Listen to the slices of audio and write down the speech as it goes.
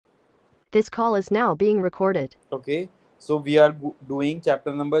This call is now being recorded. Okay, so we are doing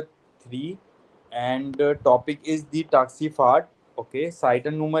chapter number 3, and topic is the taxi fart. Okay, Site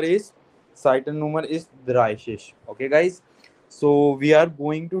number is Draishish. Okay, guys. So we are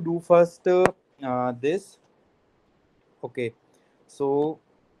going to do first this. Okay, so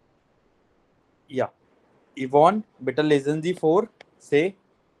yeah, Yvonne, better listen the four. Say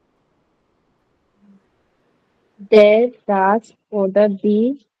Der das oder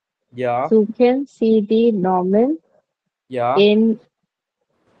die yeah, suchen Sie die Namen yeah. in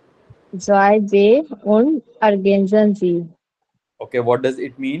zwei B und ergänzen Sie. Okay, what does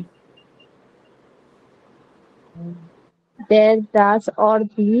it mean? Der das or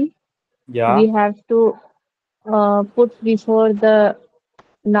the Yeah. we have to put before the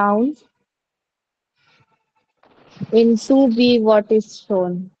nouns in to be what is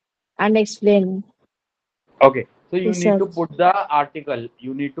shown and explain Okay, so you need to research. put the article.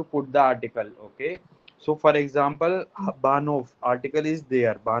 You need to put the article. Okay. So for example, Banov article is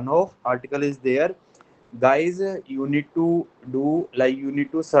there. Banov article is there. Guys, you need to do like you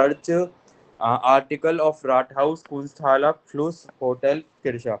need to search article of Rathaus Kunsthalle Fluss Hotel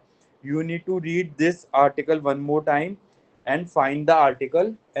Kirsha. You need to read this article one more time and find the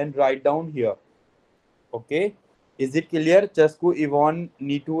article and write down here. Okay. Is it clear? Chasku, Yvonne,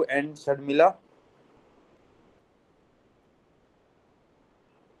 Neetu, and Sharmila.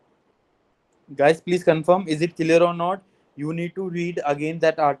 Guys, please confirm, is it clear or not? You need to read again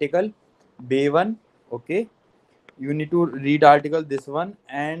that article B1. Okay, you need to read article this one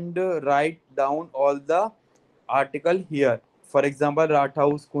and write down all the article here. For example,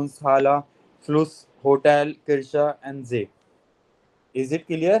 Rathaus, Kunsthalle, Fluss Hotel Kirsha and Z. Is it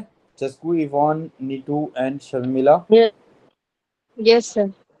clear? Chasku, Yvonne, Nitu and Sharmila. Ye- Yes,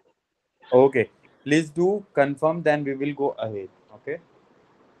 sir. Okay, please do confirm, then we will go ahead. Okay.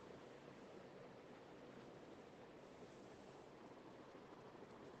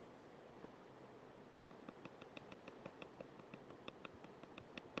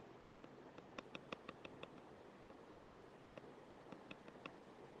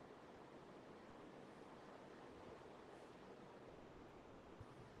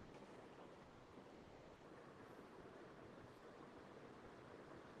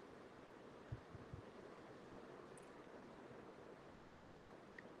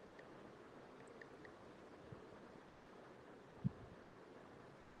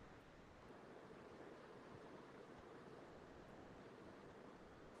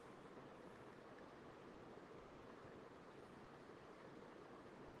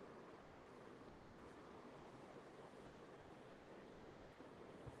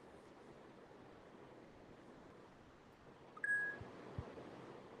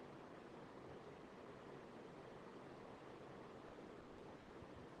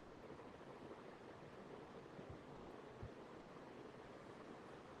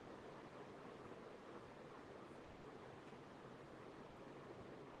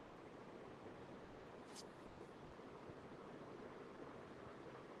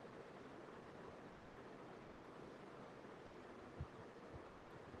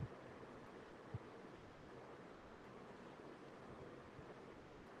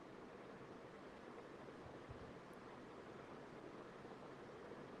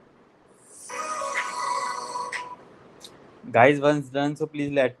 Guys, once done, so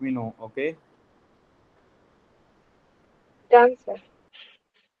please let me know. Okay. Done, sir.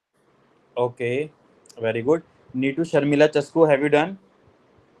 Okay, very good. Neetu, Sharmila, Chasku, have you done?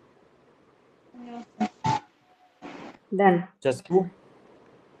 Done. Chasku?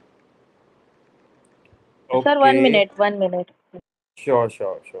 Sir, one Okay, minute, 1 minute. sure,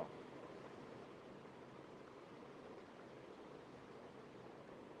 sure, sure.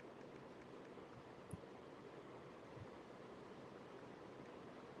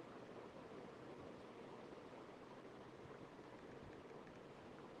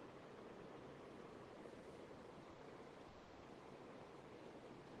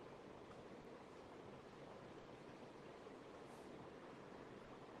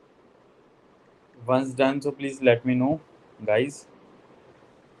 Once done, so please let me know, guys.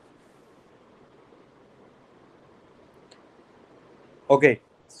 Okay,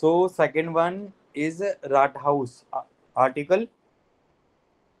 so second one is Rathaus article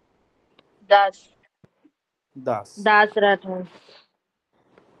Das. Das. Das Rathod.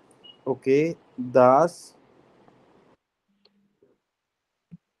 Okay, Das.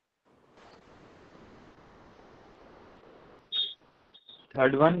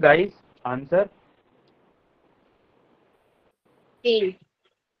 Third one, guys, answer E.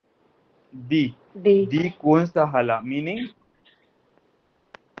 the D. the Kunsthalle meaning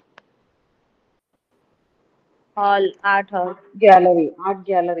Hall, art hall, Gallery, art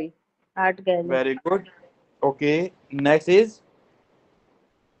gallery. art gallery. Very good. Okay. Next is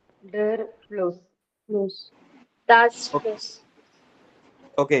Der Fluss. Plus. Das okay. Fluss.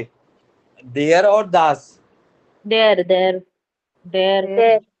 Okay. There or das. There, there, there. Der,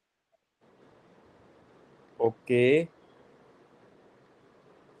 Der, Okay.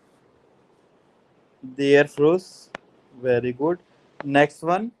 There fruits. Very good. Next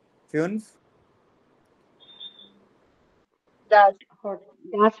one. Fünf. das,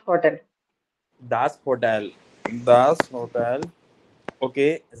 das Hotel. Das Hotel. Das Hotel.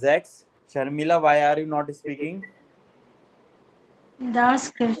 Okay. Zex. Sharmila, why are you not speaking?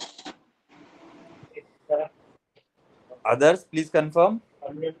 Das Kirsch. Others, please confirm.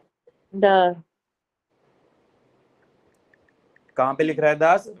 The कहाँ पे लिख रहा है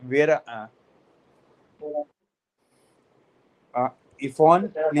दास? Where? Uh, Yvonne,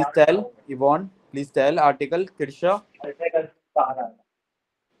 please tell. Yvonne, please tell. Article. Kirsha.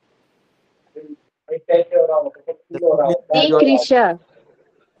 Just please mute die your. Krisha.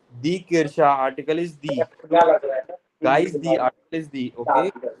 The Kirsha. Article is the. Guys, the article is the.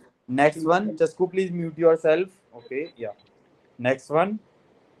 Okay. Next one. Just please mute yourself. Okay. Yeah. Next one.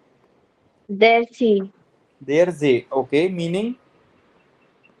 Der See. There's a. Okay. Meaning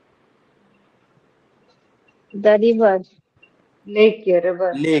The river. Lake,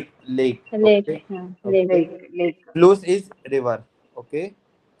 river. lake. Lake. Lake. Okay. Lake. Okay. Lake. Flus is river. Okay.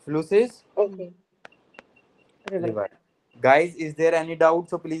 Flus is Okay. River. river. Guys, is there any doubt?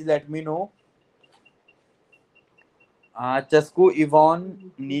 So please let me know. Chasku,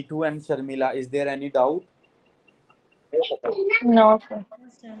 Yvonne, Neetu, and Sharmila, is there any doubt? no, sir.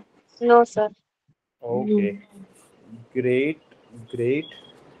 No, sir. Okay, great, great.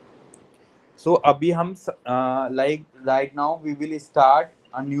 So, abhi hum like right now we will start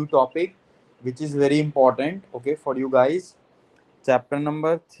a new topic, which is very important. Okay, for you guys. Chapter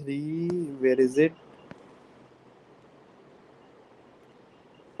number 3. Where is it?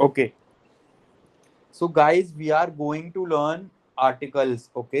 Okay. So, guys, we are going to learn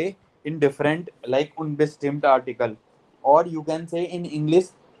articles. Okay, in different like unbestimmt article, or you can say in English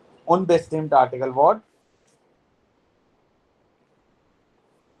unbestimmt article. What?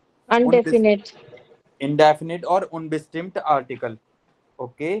 Unbestimmt, Undefinite. indefinite or unbestimmt article.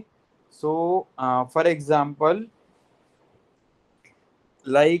 Okay. So for example,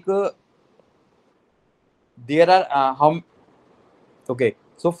 like there are how. Okay,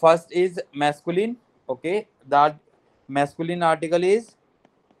 so first is masculine. Okay, that masculine article is,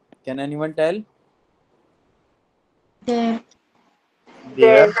 can anyone tell? Der.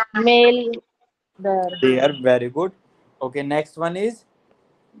 There. Male, there. There, very good. Okay, next one is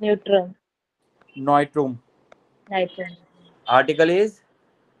Neutral, neutrum. nitrogen. Article is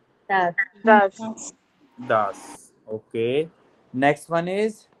Das. Das. Das. das. Okay, next one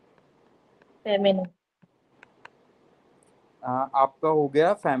is Feminine, आपका हो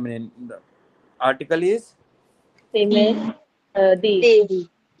गया feminine. Article is female. Die. The, Die.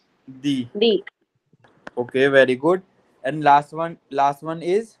 the. the. Okay, very good. And last one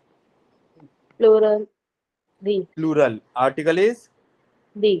is Plural, the, plural. Article is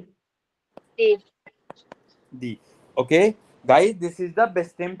the. Die. the. Okay, guys, this is the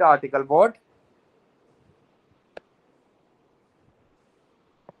bestimmt article. What?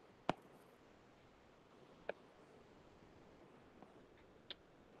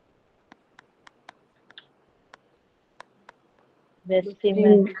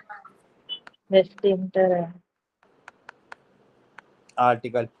 Vestment, vestimenta.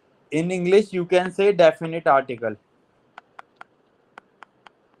 Article. In English, you can say definite article.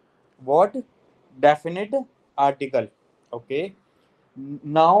 What? Definite article. Okay.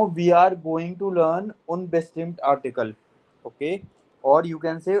 Now we are going to learn unbestimmt article. Okay. Or you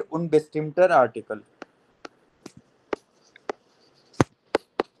can say unbestimmter article.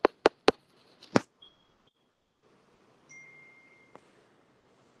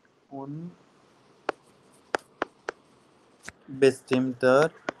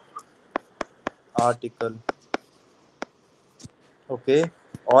 Unbestimmter article. Okay.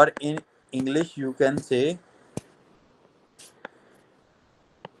 Or in English, you can say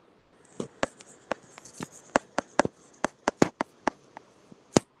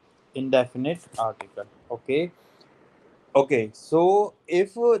indefinite article. Okay. Okay, so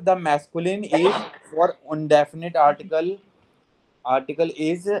if the masculine is for indefinite article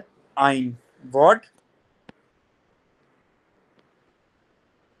is ein. What?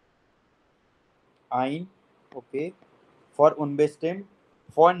 Ein. Okay. For unbestimmt.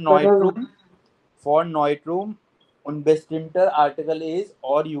 For Baba. neutrum. Unbestimmter article is,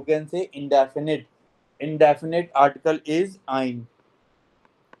 or you can say indefinite. indefinite article is ein.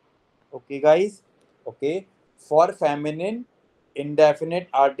 Okay, guys. Okay. For feminine,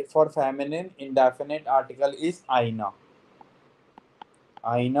 for feminine indefinite article is aina.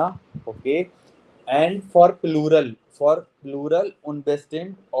 Aina. Okay. And for plural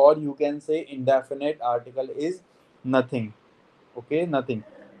unbestimmt, or you can say indefinite article is nothing. Okay, nothing.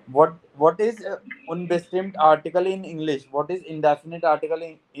 What is unbestimmt article in English? What is indefinite article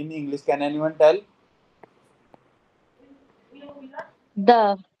in English? Can anyone tell?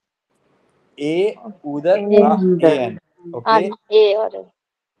 The. A udar A. And an. Okay, A or A.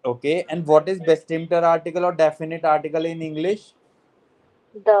 okay. And what is bestimmter article or definite article in English?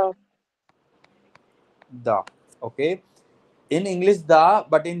 The. The. Okay. In English the,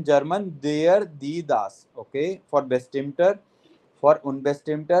 but in German there die das. Okay, for bestimmter. For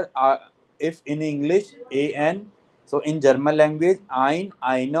unbestimmter, if in English an, so in German language ein,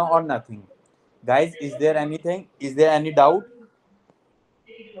 eine or nothing. Guys, is there anything? Is there any doubt?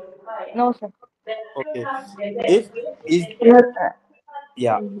 No, sir. Okay. If is cannot,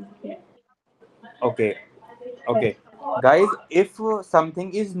 yeah. Okay. Okay. Guys, if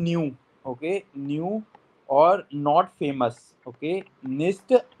something is new, okay, new or not famous, okay,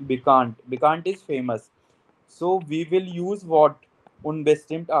 nicht bekannt is famous. So we will use what?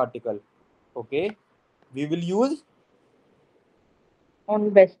 Unbestimmt article. Okay. We will use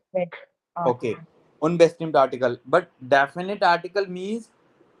On best bet. okay. Unbestimmt article. But definite article means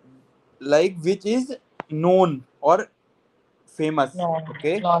like which is known or famous. No.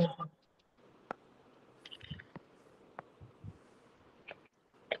 Okay. Non.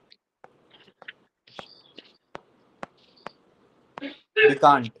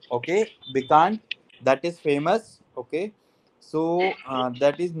 Bekannt. Okay. Bekannt, that is famous. Okay. So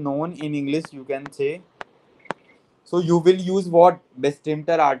that is known in English, you can say. So you will use what?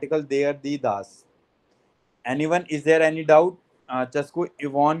 Bestimmter article there, the das. Anyone? Is there any doubt? Chasko,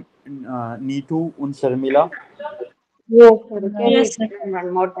 Yvonne, Neetu, and Sharmila. yes, sir. Can you Yes, sir. explain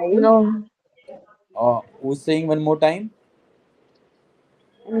one more time? No. Who's saying one more time?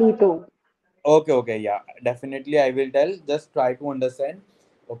 Me too. Okay, okay, yeah, definitely I will tell. Just try to understand.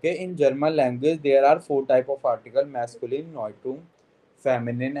 Okay, in German language there are four type of article: masculine, neutrum,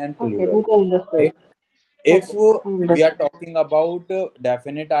 feminine, and Okay, plural. that I understood. Okay, if Okay, I we are understood. talking about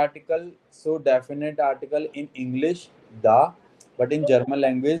definite article, so definite article in English the, but in German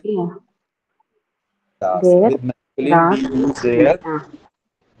language Yeah, das. there, With masculine we das, use there. ah,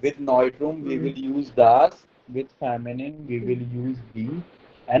 With neutrum we mm, will use das. With feminine we will mm, use die,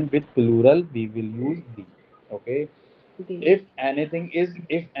 and with plural we will use die. Okay. the, If anything is,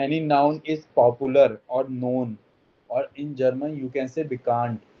 if any noun is popular or known, or in German you can say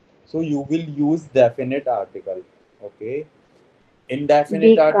bekannt, so you will use definite article. Okay. Indefinite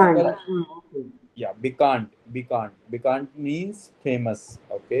we can't. article, Okay, yeah, bekannt means famous.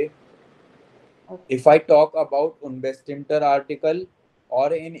 Okay. okay. If I talk about unbestimmter article,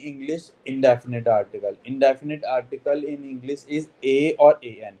 or in English indefinite article, indefinite article in English is a or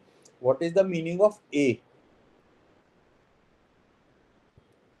an. What is the meaning of a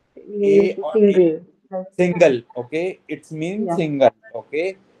Means or a? single. Like, Single. Okay, it's mean yeah, single.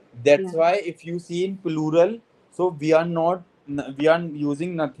 Okay, that's yeah. why if you see in plural, so we are not, we are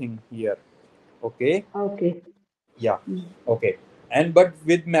using nothing here. Okay, Okay. yeah. Mm. Okay, and but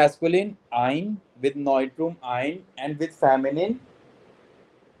with masculine ein, with neutrum ein, and with feminine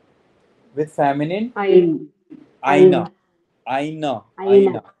Ein, aina, ein, aina.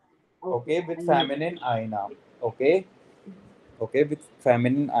 eine. Okay, Okay, with eine. feminine aina. Okay, okay, with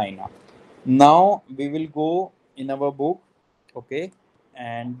feminine aina. Now we will go in our book. Okay,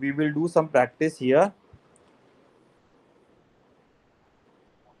 and we will do some practice here.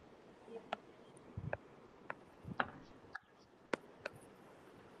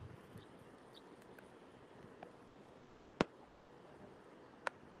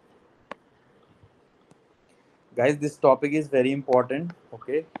 Guys, this topic is very important.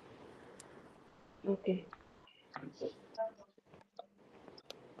 Okay. Okay.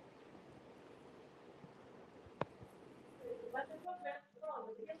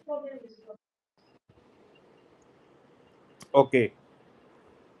 Okay.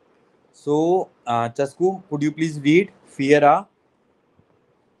 So, Chasku, could you please read Fiera?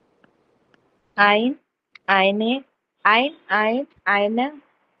 Ein. Eine. Eine.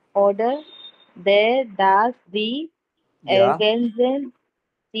 Oder. Der. Das. Die. Yeah. Ergänzen.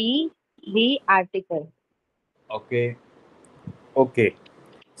 The article. Okay. Okay.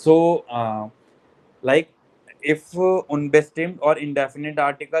 So, like if unbestimmt or indefinite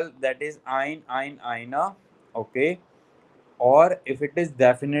article, that is ein, eine. Okay. or if it is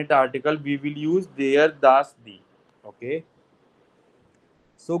definite article, we will use there, das, the. Okay.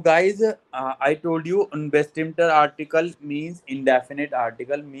 So guys, I told you unbestimmt article means indefinite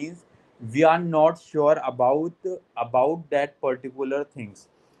article means we are not sure about that particular things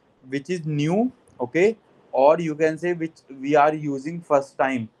which is new, okay, or you can say which we are using first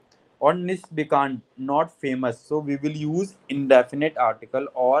time, or nicht bekannt, not famous. So we will use indefinite article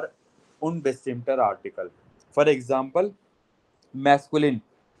or unbestimmter article. For example, masculine.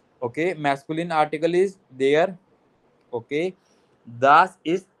 Okay, masculine article is there. Okay, das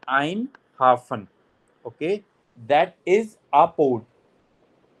ist ein Hafen. Okay, that is a port.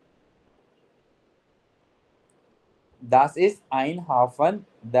 Das ist ein Hafen,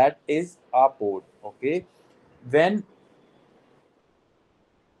 that is a port. Okay, when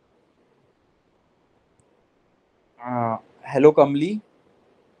hello Kamli,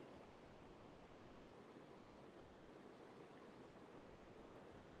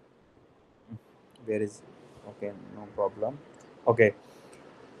 where is, okay, no problem. Okay,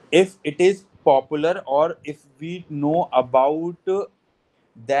 if it is popular or if we know about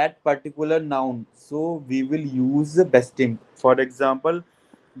that particular noun, so we will use bestimmt. For example,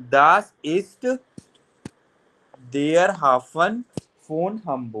 das ist der Hafen von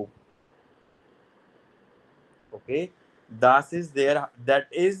Hamburg. Okay, das is there, that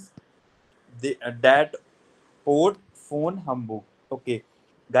is that port von Hamburg. Okay,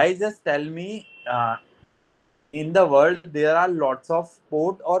 guys, just tell me, in the world there are lots of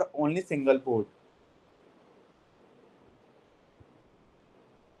port or only single port?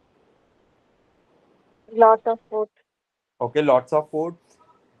 Lot of food. Okay, lots of port.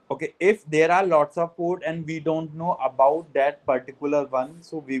 Okay, if there are lots of port and we don't know about that particular one,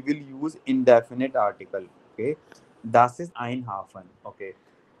 so we will use indefinite article. Okay, das ist ein Hafen. Okay,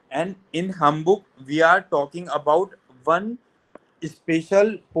 and in Hamburg we are talking about one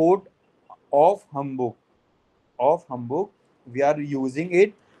special port of Hamburg. Of Hamburg, we are using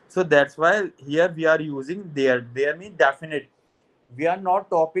it. So that's why here we are using there. There means definite. We are not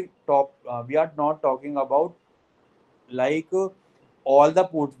we are not talking about like all the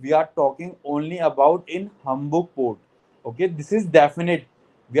ports. We are talking only about in Hamburg port. Okay, this is definite.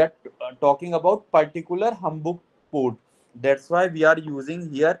 We are talking about particular Hamburg port. That's why we are using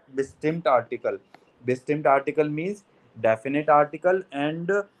here bestimmt article. Bestimmt article means definite article, and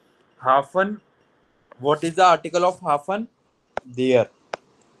Hafen. What is the article of Hafen? There.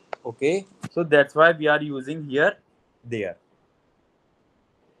 Okay, so that's why we are using here there.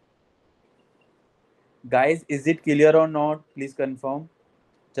 Guys, is it clear or not? Please confirm.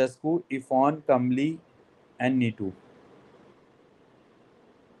 Chasku, Ifon, Kamli, and Nitu.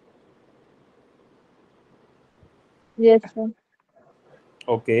 Yes, sir.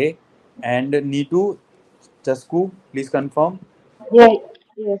 Okay. And Nitu, Chasku, please confirm. Yes,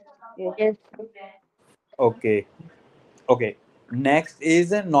 yes, yes. Yes. Okay. Okay. Next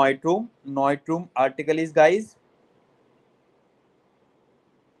is Neutrum. Neutrum article is, guys.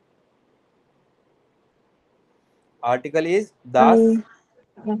 Article is das.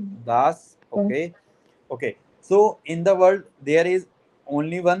 Mm, Das. mm. Okay. Okay. So in the world there is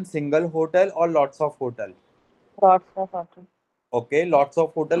only one single hotel or lots of hotel. Lots of food. Okay, lots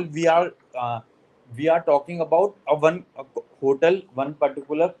of hotel. We are talking about a hotel, one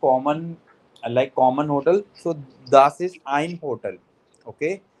particular common, like common hotel. So das is ein hotel.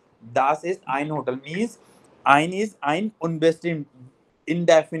 Okay, das is ein hotel means ein is ein unbestimmt,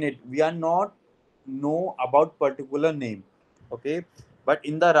 indefinite. We are not know about particular name. Okay, but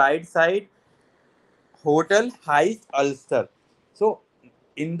in the right side, hotel Heist Ulster. So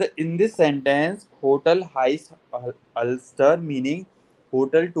in this sentence, hotel Heist Ulster meaning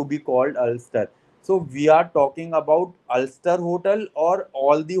hotel to be called Ulster. So we are talking about Ulster Hotel or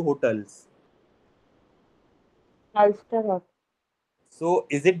all the hotels. Ulster hot. So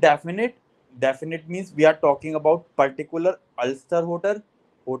is it definite? Definite means we are talking about particular Ulster Hotel.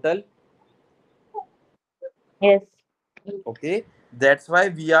 Hotel. Yes. Okay. That's why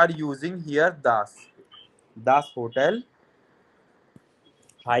we are using here Das. Das Hotel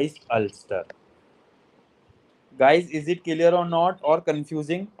Heist Ulster. Guys, is it clear or not or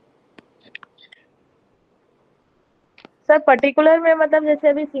confusing? Sir particular में मतलब जैसे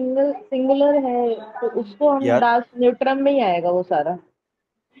अभी singular है तो उसको हम यार dance न्यूट्रम में ही आएगा वो सारा.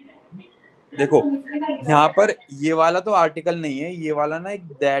 देखो, यहाँ पर ये वाला तो आर्टिकल नहीं है, ये वाला ना एक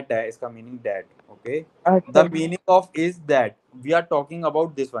दैट है, इसका मीनिंग दैट. ओके, अच्छा. The meaning of is that we are talking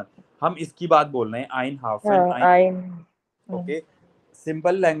about this one. हम इसकी बात बोल रहे हैं, आइन हाफन हाँ आइन. आई. ओके,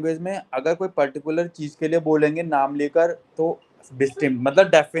 सिंपल लैंग्वेज में अगर कोई पर्टिकुलर चीज के लिए बोलेंगे नाम लेकर तो डिस्टिंक्ट मतलब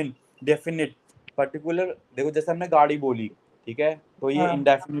डेफिनेट. पर्टिकुलर देखो, जैसे हमने गाड़ी बोली, ठीक है, तो ये हाँ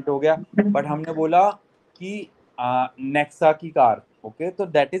इंडेफिनिट हो गया। बट हमने बोला कि नेक्सा की कार, ओके, तो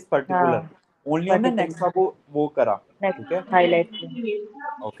दैट इज पर्टिकुलर। हाँ ओनली हमने पर्टिकुलर नेक्सा को वो करा, ठीक है। Next highlight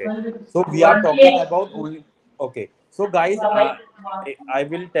Okay, so we are talking about only. Okay, so guys, I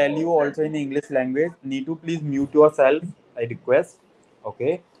will tell you also in English language. Need to please mute yourself. I request.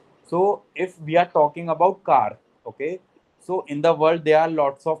 Okay, so if we are talking about car, okay, so in the world there are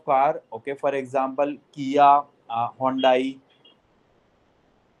lots of car. Okay, for example, Kia, Hyundai.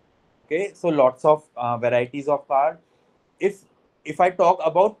 Okay, so lots of varieties of car. If I talk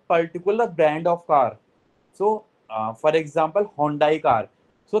about particular brand of car, so for example Hyundai car,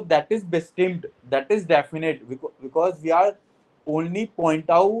 so that is distinct, that is definite, because we are only point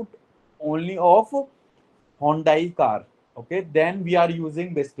out only of Hyundai car. Okay, then we are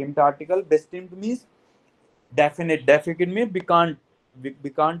using distinct article. Distinct means definite, definite means we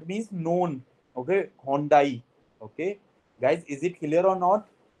can't means known. Okay, Hyundai. Okay, guys, is it clear or not?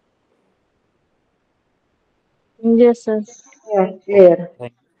 Yes, sir. Yeah, Okay, clear.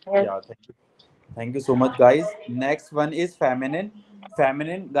 yes yeah, thank you so much, guys. Next one is feminine.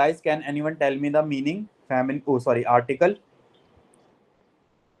 Feminine, guys, can anyone tell me the meaning? Feminine, oh, sorry, article.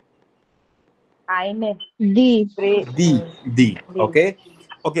 आईने D. Grey The, the okay.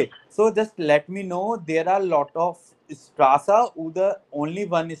 Okay, so just let me know there are lot of strasa, the only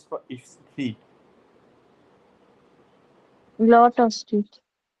one is street. Lot of street.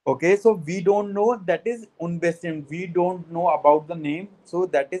 Okay, so we don't know, that is unbestimmt. We don't know about the name, so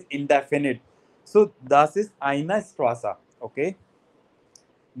that is indefinite. So das is eine Straße. Okay.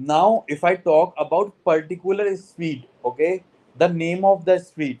 Now, if I talk about particular street, okay, the name of the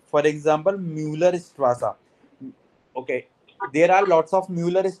street, for example, Müller Straße. Okay, there are lots of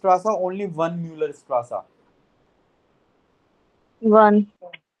Müller Straße, only one Müller Straße. One.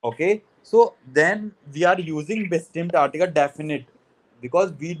 Okay, so then we are using bestimmt article definite,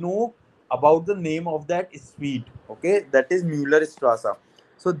 because we know about the name of that street. Okay, that is Müller Straße.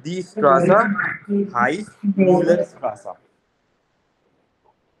 So the Straße heißt Müller Straße.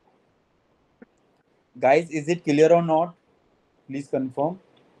 Guys, is it clear or not? Please confirm.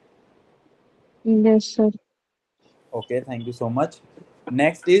 Yes, sir. Okay, thank you so much.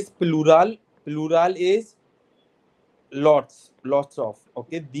 Next is plural. Plural is lots, lots of.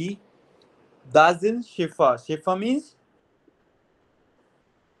 Okay, the dozen shifa. Shifa means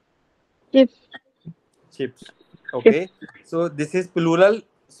Ship. chips. Ship. Okay, so this is plural.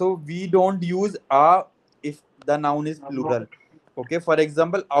 So we don't use a if the noun is plural. Okay, for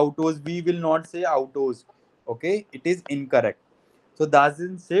example, autos. We will not say autos. Okay, it is incorrect. So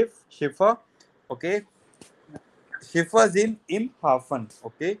dozen shifa. Okay, shifa is in im hafen.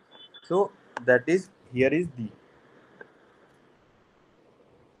 Okay, so that is here is the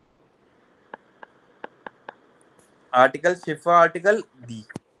article shifa article the.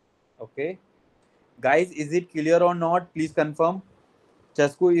 Okay, guys, is it clear or not? Please confirm.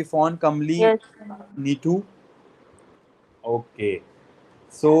 Chasku, Ifon, Kamli, yes Nitu. Okay.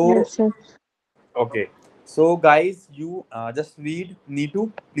 So, Yes, sir. okay. So, guys, you just read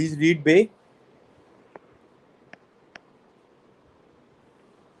Nitu. Please read Bay.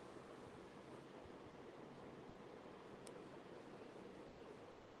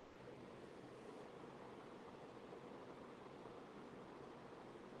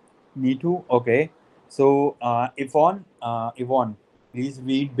 Nitu. Okay. So, Yvonne, please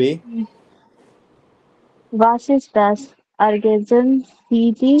read Bay. Was ist das? Ergänzen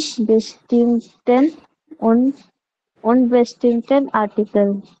Sie die bestimmten und unbestimmten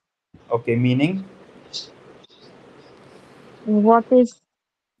Artikel. Okay. Meaning What is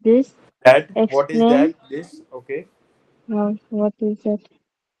this? that. What is that? Explain. This. Okay. What is that?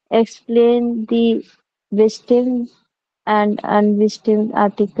 Explain the bestimmt and unbestimmt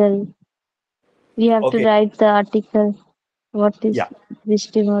article. We have to Okay. write the article. What is Yeah.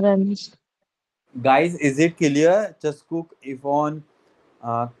 bestimmt or unbestimmt? Guys, is it clear? Chasku, Yvonne,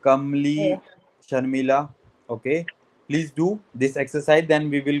 Kamli, yes Sharmila. Okay. Please do this exercise. Then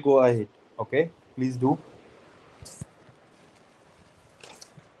we will go ahead. Okay. Please do.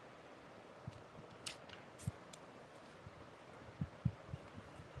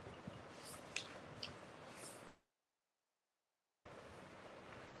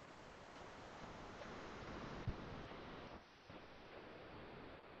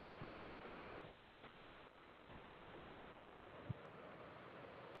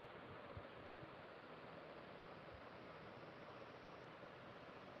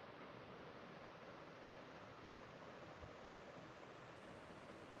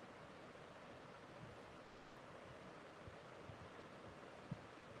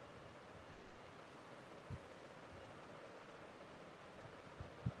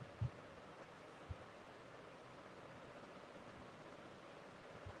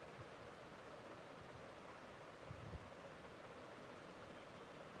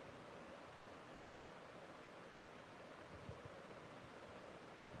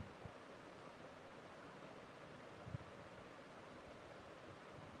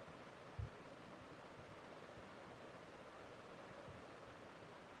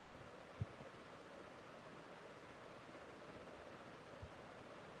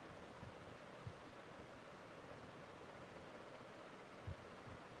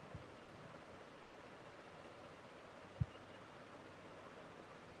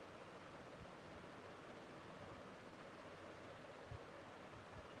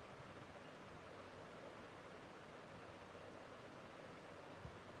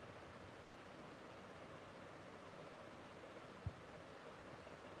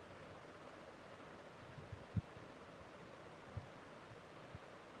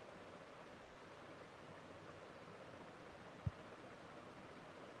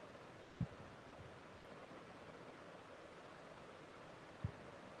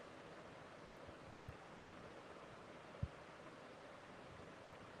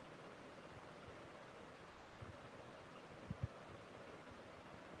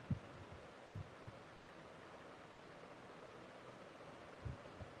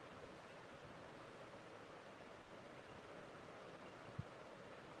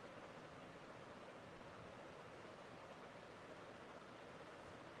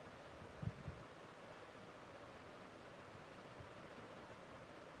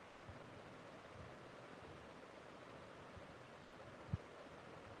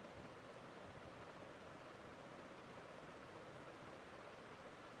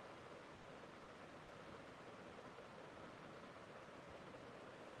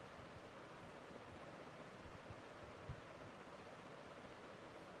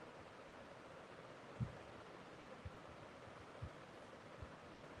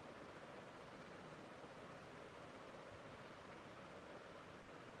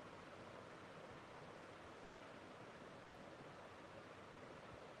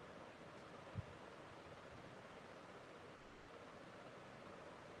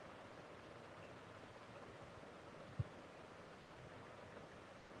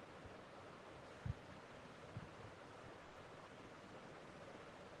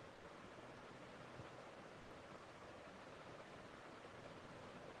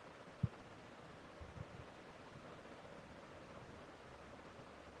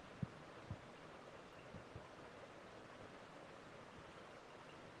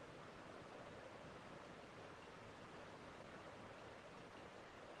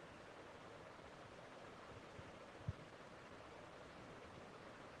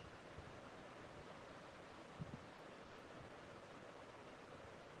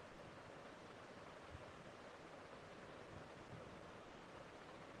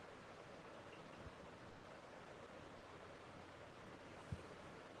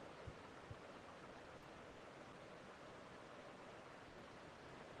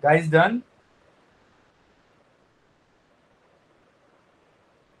 Guys, done?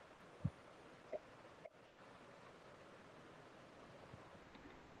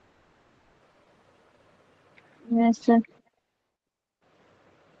 Yes, sir.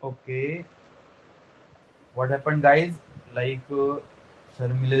 Okay. What happened, guys? Like,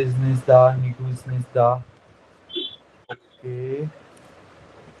 Sharmila is Nisda, Nitu is Nisda. Okay.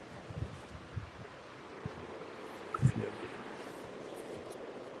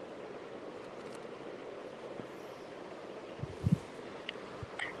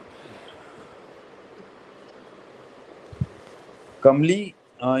 Kamli,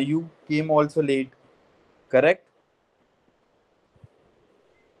 you came also late, correct?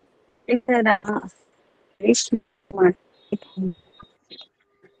 Yes, sir. Reached my-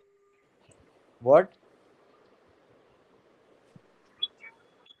 What?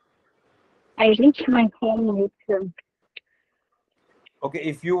 I reached my home late, sir. Okay,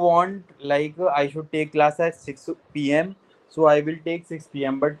 if you want, like, I should take class at 6 p.m., so I will take 6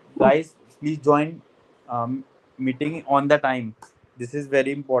 p.m. But guys, please join um, meeting on the time. This is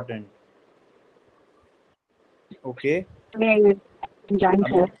very important. Okay. Okay, join,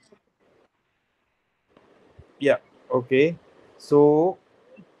 Um, sir. yeah. Okay. So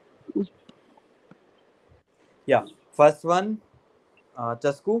yeah, first one,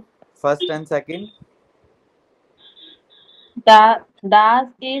 Chasku, first and second. Das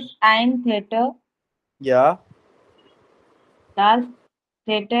ist ein Theater. Yeah. Das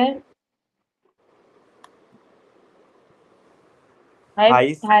Theater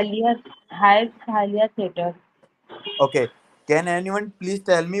High. heißt Thalia Theater. Okay. Can anyone please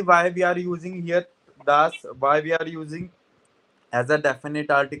tell me why we are using here das? Why we are using as a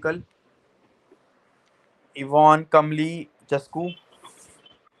definite article? Yvonne, Kamli, Chasku.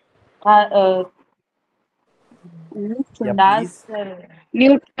 Tha- uh, Yes, Yeah, sir. das please.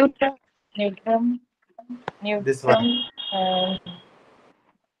 Neutral. Neutrum, This one. Neutrum,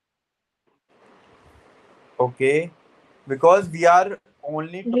 Okay. Because we are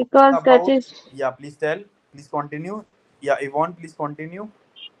only talking Because that about. is, Yeah, please tell. Please continue. Yeah, Yvonne, please continue.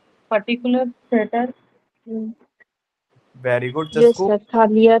 particular theater. mm, Very good, yes, Chasku. sir.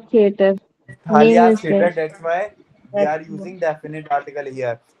 Thalia Theater. Name Thalia is theater, there. that's why we That's are using definite article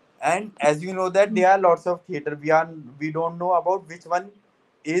here. And as you know that there are lots of theater. We don't know about which one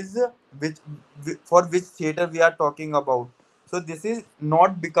is which for which theater we are talking about. So this is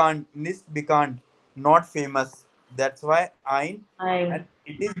not bekannt, not famous. That's why ein, I and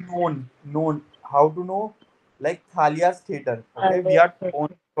it is known. How to know? Like Thalia's theater. Okay, we Thalia are Theater.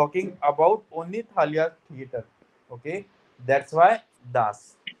 talking about only Thalia's theater. Okay, that's why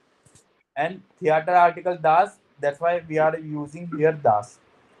das. And theater article das, that's why we are using here das.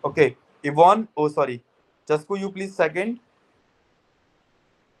 Okay, Yvonne, oh sorry, Chasku, you please second.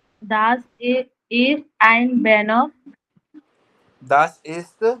 Ist ein Bahnhof, Das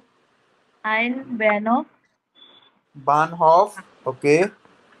ist ein Bahnhof, Bahnhof. Okay,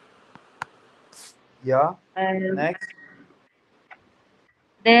 yeah. and Next.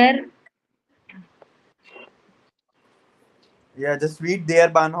 der, Yeah, just read there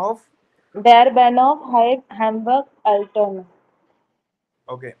Bahnhof. der Bahnhof heißt Hamburg Altona.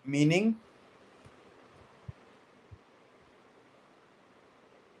 Okay, meaning.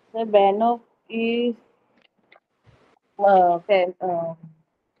 The Bahnhof is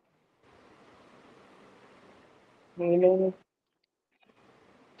meaning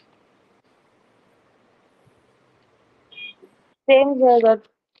same here that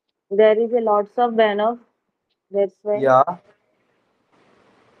there is a lots of Bahnhof. That's why Yeah,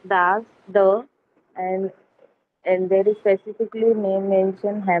 das the and there is specifically name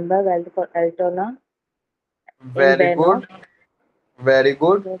mentioned Hamburg Altona in very Bahnhof. good, very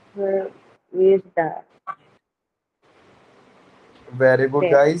good, That's why we is that very good,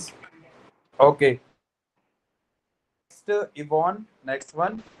 there. guys. Okay, next, Yvonne, next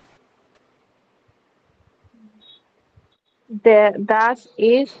one. There, that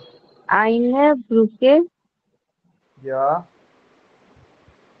is eine Brücke, Yeah,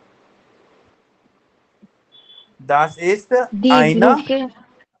 das ist die Aina. Brücke,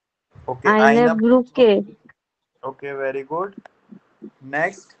 Okay, eine Aina. Brücke, Okay, very good.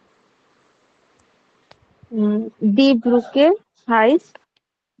 Next. die Brücke heißt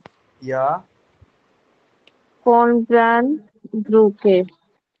Yeah. Kornbrandbrücke,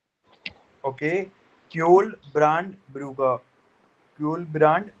 Okay. Kuel brand Brugger. Kuel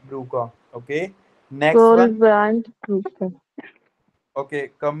brand Brugger. Okay. Next one. Kornbrandbrücke.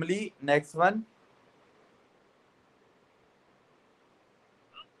 Okay. Kamli. Next one.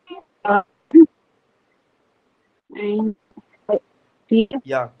 Ein,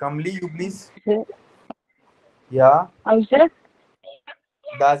 Yeah, Kamli, you please. Hauser. Yeah, Hauser.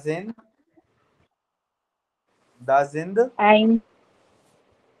 Dazind, Dazind. Ein.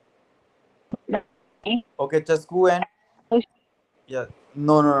 Okay, Chasku and yeah.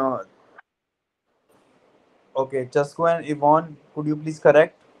 No, no, no. Okay, Chasku and Yvonne, could you please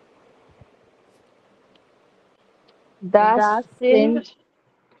correct? Das Das sind sind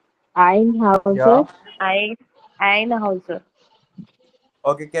Einhauser. Yeah. ein Einhauser.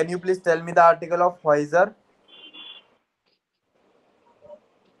 Okay, can you please tell me the article of Häuser?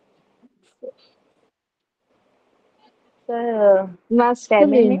 Sir, feminine,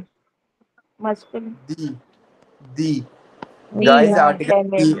 Masculine. masculine. The The guys article the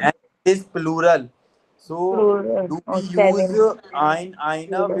feminine. and it is plural. So Plural. do we Oh, use feminine. aina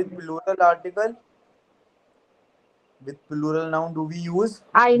Plural. with plural article? With plural noun do we use?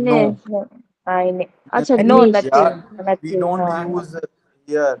 Eine. No. No. Eine. अच्छा No, nicht. Yeah, nothing. we Nothing. don't use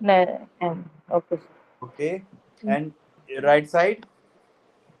here. No. Okay. Okay. And right side,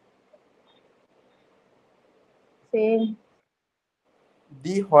 Same.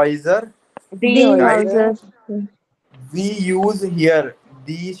 the Häuser. The Die Guys, Hauser. Häuser. we use here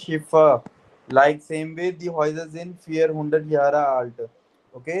the Schiffer. Like same way the Häuser in 400 Jahre alt.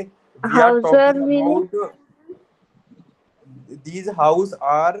 Okay. We are Hauser talking meaning about these house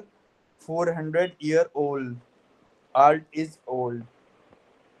are 400-year old. Alt is old.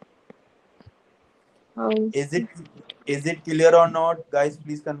 house. Is it clear or not, guys?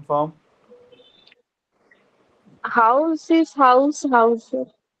 Please confirm. House is house. Hauser.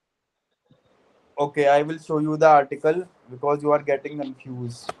 Okay, I will show you the article because you are getting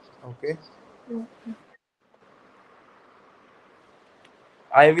confused. Okay,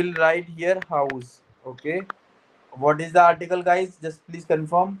 I will write here house. Okay, what is the article, guys? Just please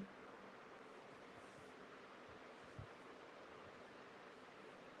confirm.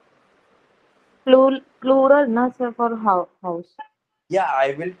 Plural, not sir, for house. Yeah,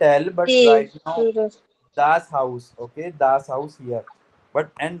 I will tell, but Die. right now Plural. das house. Okay, das house here.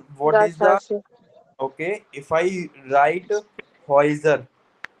 But and what Das is the Hause. okay? If I write Häuser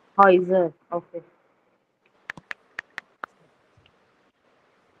Häuser. Okay.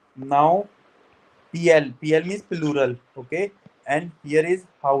 now, PL means plural. Okay, and here is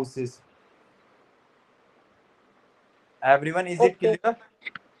houses. Everyone, is it Okay. clear?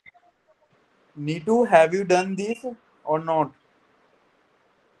 Neetu, have you done this or not?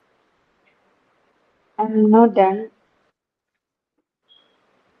 I'm not done.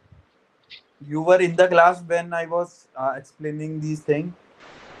 You were in the class when I was explaining these things.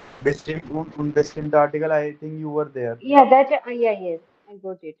 Bestimmt article. I think you were there. Yeah, that. Yeah, yes, I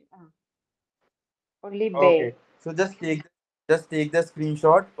got it. Only Okay, bay. so just take the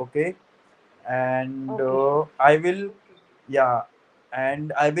screenshot. Okay, and Okay, sure. I will, yeah,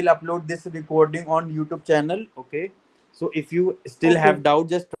 and I will upload this recording on YouTube channel. Okay, so if you still Okay, have doubt,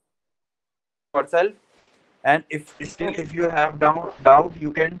 just yourself. And okay, if you have doubt,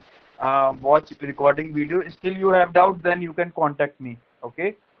 you can watch recording video. Still you have doubt, then you can contact me.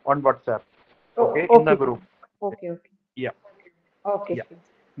 Okay, on WhatsApp. Okay, in the okay, group. okay, okay, Yeah. okay, Yeah. sure.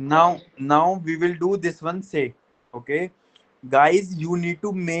 Now we will do this one. Say, okay, guys, you need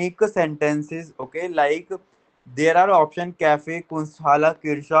to make sentences. Okay, like there are option cafe, kunsthala,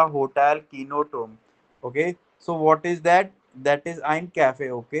 kirsha, hotel, kino, tom. Okay, so what is that? That is ein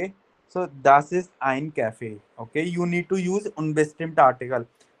cafe. Okay, so das ist ein cafe. Okay, you need to use unbestimmt article.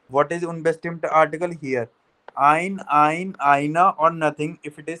 What is unbestimmt article here? Ein, einer, or nothing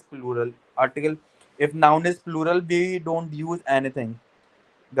if it is plural article. If noun is plural, we don't use anything.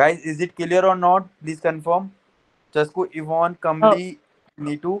 Guys, is it clear or not? Please confirm. Chasku, Yvonne, Oh, Kamli,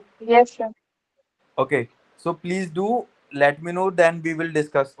 Neetu. Yes, sir. Okay. So please do let me know. Then we will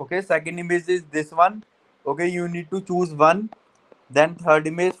discuss. Okay. Second image is this one. Okay. You need to choose one. Then third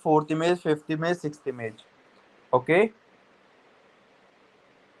image, fourth image, fifth image, sixth image. Okay.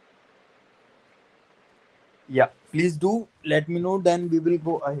 Yeah. Please do let me know. Then we will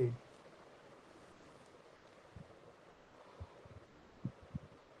go ahead.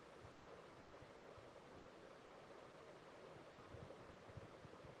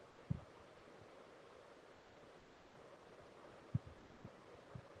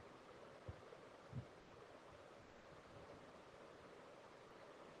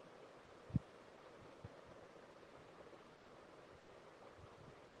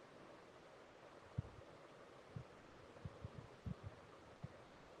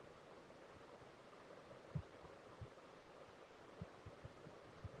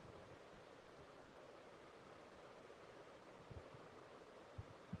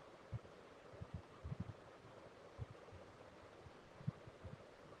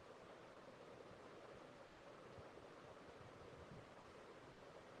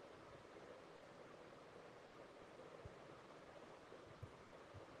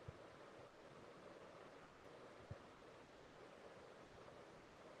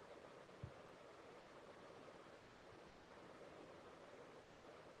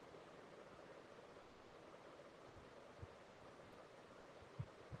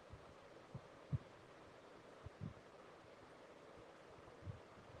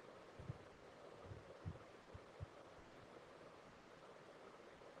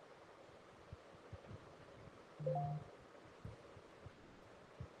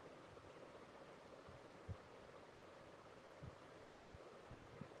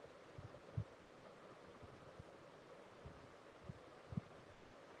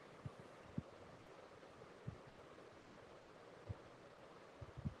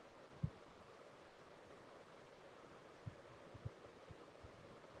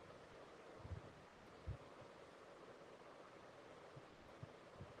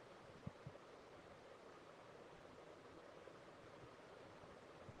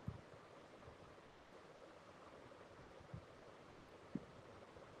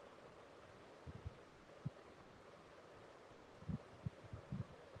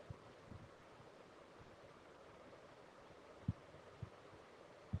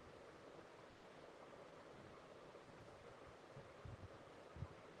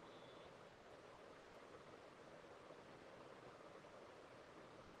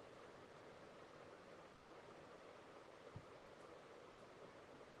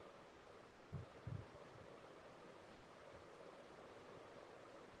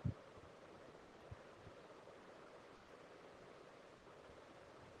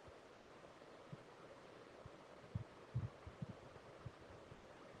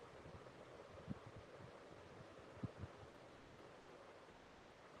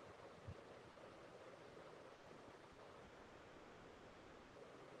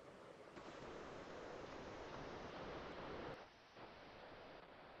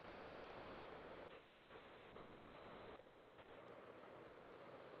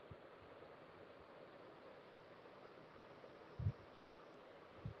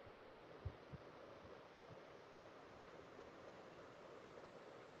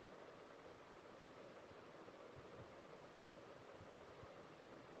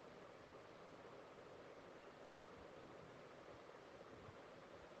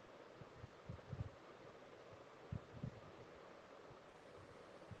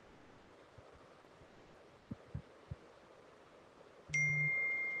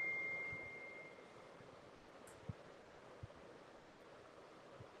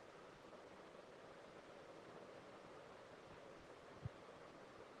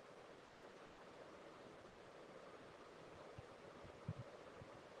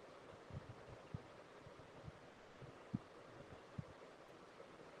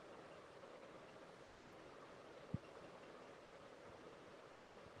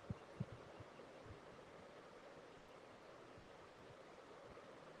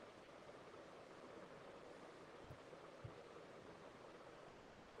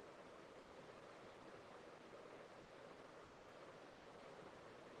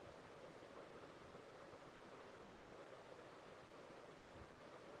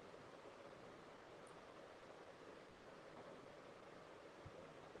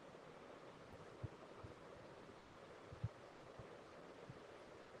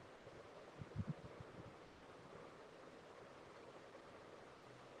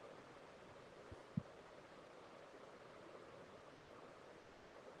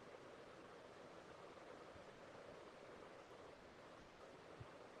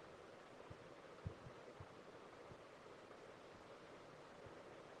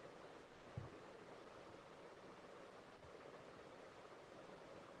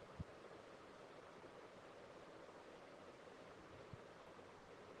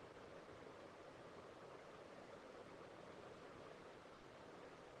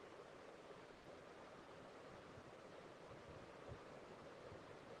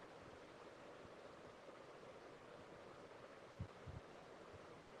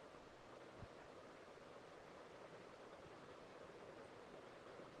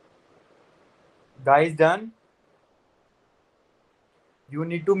 Guys, done? You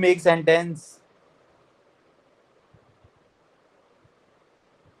need to make sentence.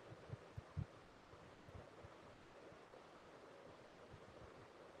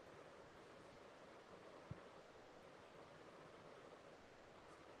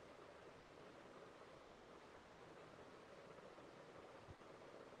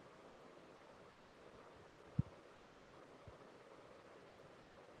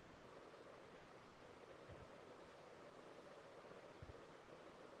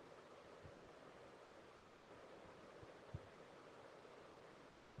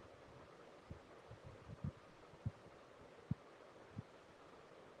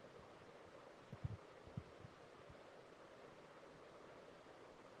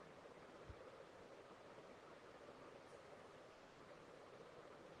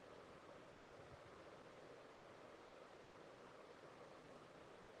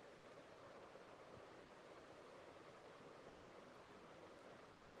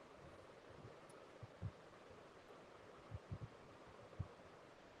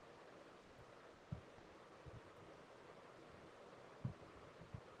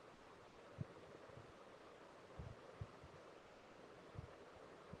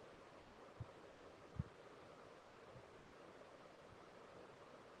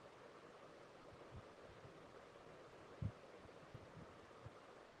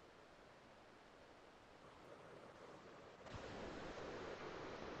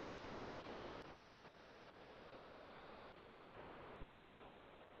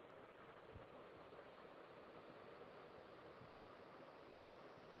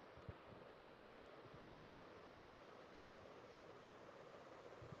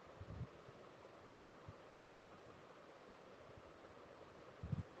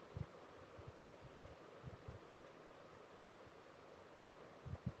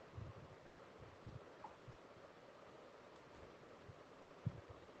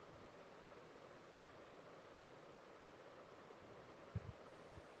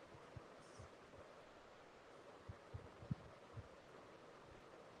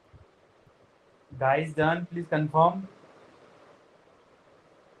 Guys, done. Please confirm.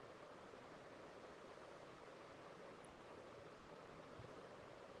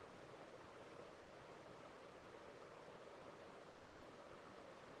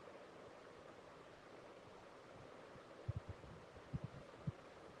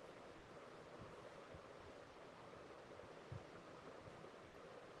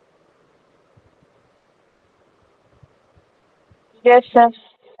 Yes, sir.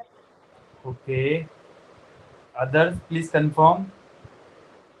 Okay. Others, please confirm.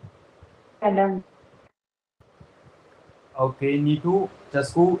 Yeah, done. Okay. Neetu,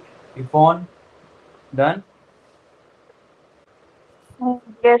 Chasku, Ifon, done.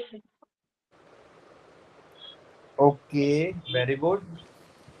 Yes. Okay. Very good.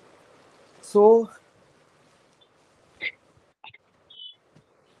 So,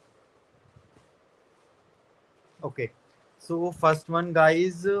 okay. So, first one,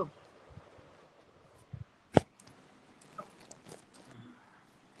 guys.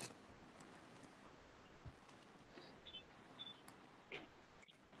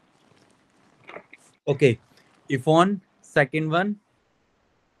 Okay. Ifon, second one.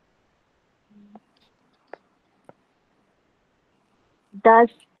 Das,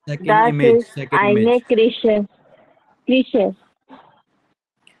 Second das image. ist Second eine image. Grieche.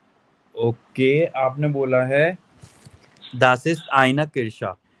 Okay आपने बोला है दासिस आइना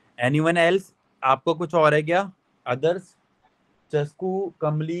किरशा anyone else आपको कुछ और है क्या others चस्कू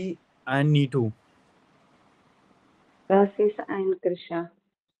Kamli and Neetu Das ist ein Krisha.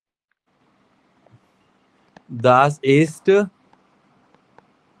 Das east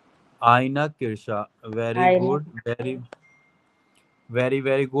आइना किरशा very Aina. Good very very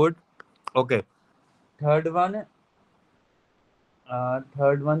very good okay third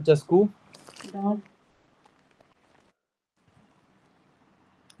one चस्कू Das,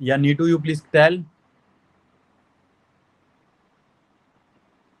 या Neetu you please tell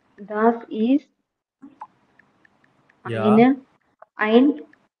das ist या ein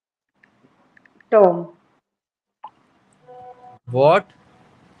Tom. What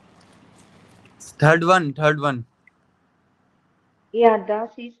third one Ja,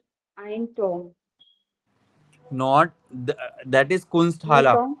 das ist ein Tom. Not that is No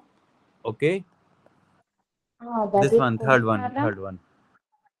कुंस्थाला Tom? Okay Ah, that this is one Kunsthala. Third one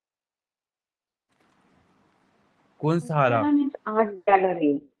कुंस्थाला Kunsthala means art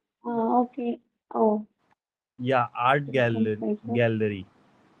gallery. Okay. Oh, या art different places. Gallery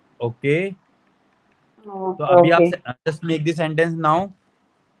okay Oh, तो अभी आप Okay. Just make the sentence now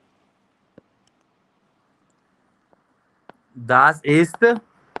Das east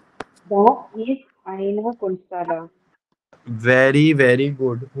das ist eine Kunsthalle. Very very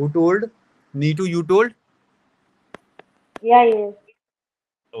good who told Neetu you told Yeah, yes.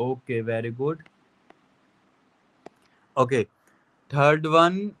 Okay very good okay third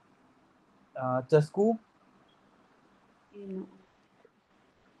one चस्कू You know.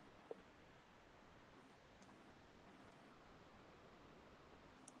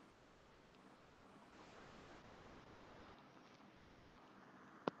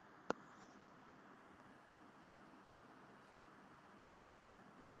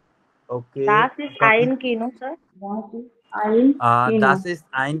 Okay Das ist ein Kino, sir. Das ist ein Das Kino. Is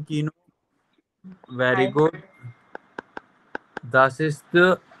आइन कीनो very Ein. Good Das is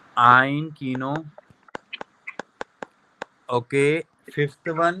आइन कीनो okay fifth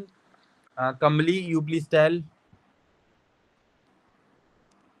one Kamli you please tell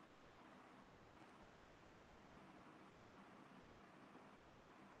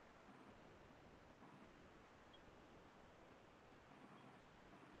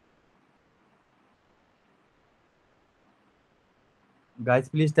guys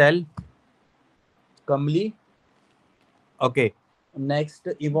please tell Kamli okay next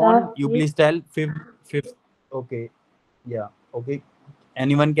Yvonne Das you ist please tell fifth okay yeah okay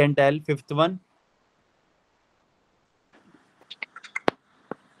anyone can tell fifth one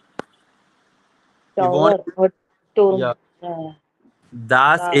Yvonne Tower or tomb. yeah Yeah.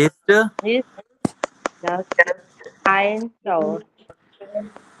 das Das ist ist das ein Tower. Tom.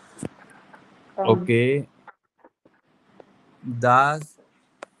 okay das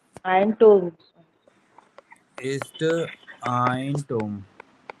Ein Tomb. ist ein Turm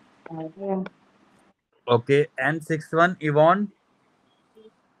Ja. okay and sixth one Yvonne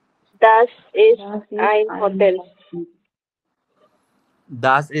Das ist Das ist ein ein Hotel.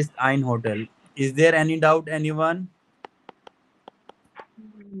 das ist ein Hotel is there any doubt anyone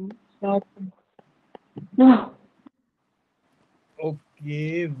Not. No.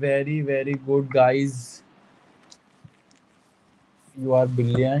 okay very good guys you are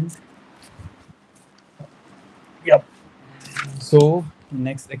brilliant So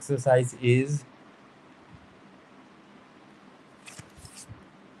next exercise is,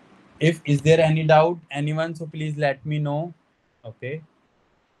 if is there any doubt anyone, so please let me know. Okay,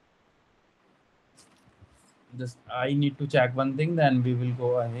 just I need to check one thing, then we will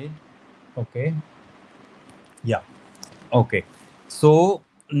go ahead. Okay, yeah. Okay, so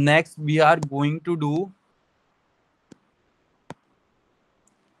next we are going to do,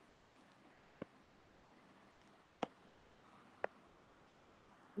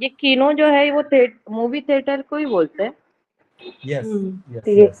 ये कीनो जो है वो movie theatre को ही बोलते हैं। yes, yes, yes,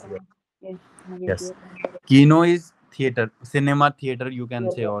 Theater. yes, Yes, movie yes. theater. Kino is theater, cinema theater, you can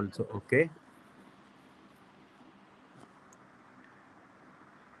say Theater. also. Okay.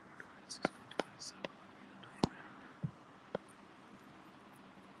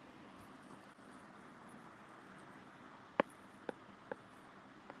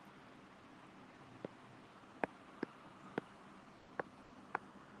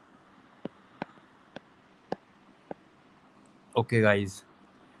 Okay, guys.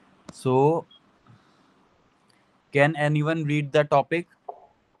 So, can anyone read the topic?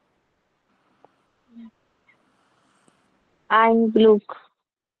 Ein Glück.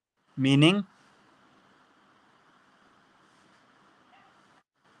 Meaning?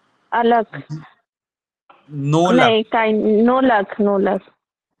 अलग. No luck. नहीं, kind. No luck. No luck.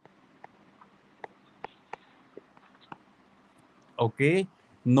 Okay.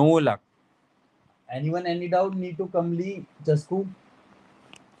 No luck. Anyone, any doubt? Need to Kamli, Jasku?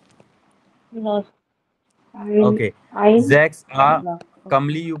 No. I. Okay. I. Zex, Luck. Okay.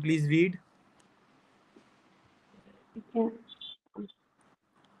 Kamli, you please read. Okay.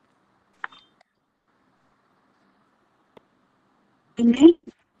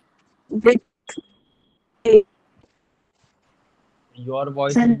 With Your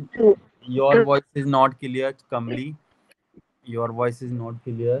voice is reason to your voice is not clear, Kamli. Your voice is not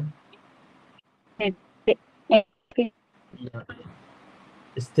clear. Yeah.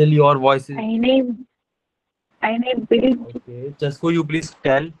 Still, your voice is eine Bild okay. Jasku, you please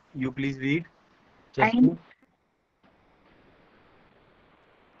tell. You please read. ein Jasku.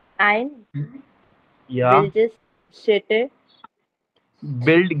 Ein Yeah. Bildungsstätte,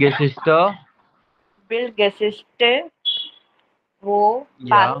 Build Geschichte. Bildgeschichte, wo Yeah.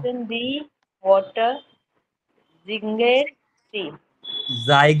 passen die Worte singen sie.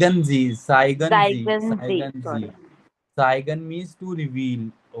 Zeigen sie, Saigon sorry. Z. Saigon means to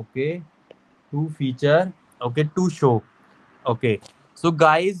reveal, okay, to feature, okay, to show, okay. So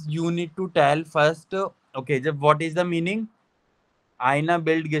guys, you need to tell first, okay, what is the meaning? Aina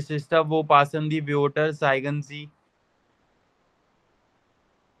build Geschichte, wo passen die Wörter Saigon Z.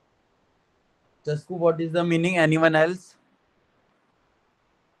 Jasku, what is the meaning? Anyone else?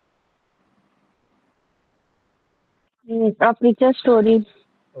 a picture story.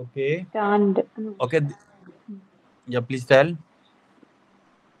 Okay, Stand. No. okay, yeah, please tell.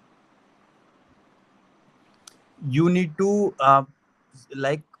 You need to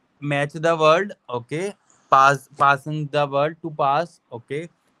like match the word, okay, passing the word to pass, okay.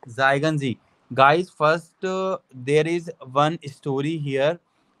 Zygon Z. Guys, first there is one story here.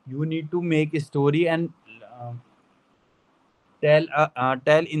 You need to make a story and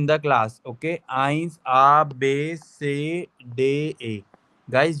tell in the class, okay. Eins a b c d a.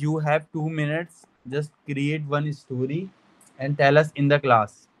 Guys, you have 2 minutes, just create one story and tell us in the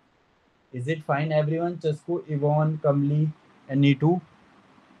class. Is it fine, everyone? Chasko, Yvonne, Kamli, and Neetu?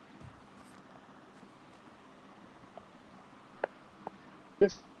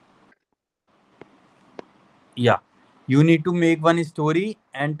 Yes. Yeah. You need to make one story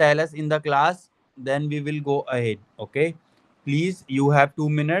and tell us in the class. Then we will go ahead. Okay. Please, you have 2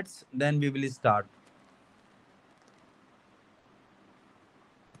 minutes. Then we will start.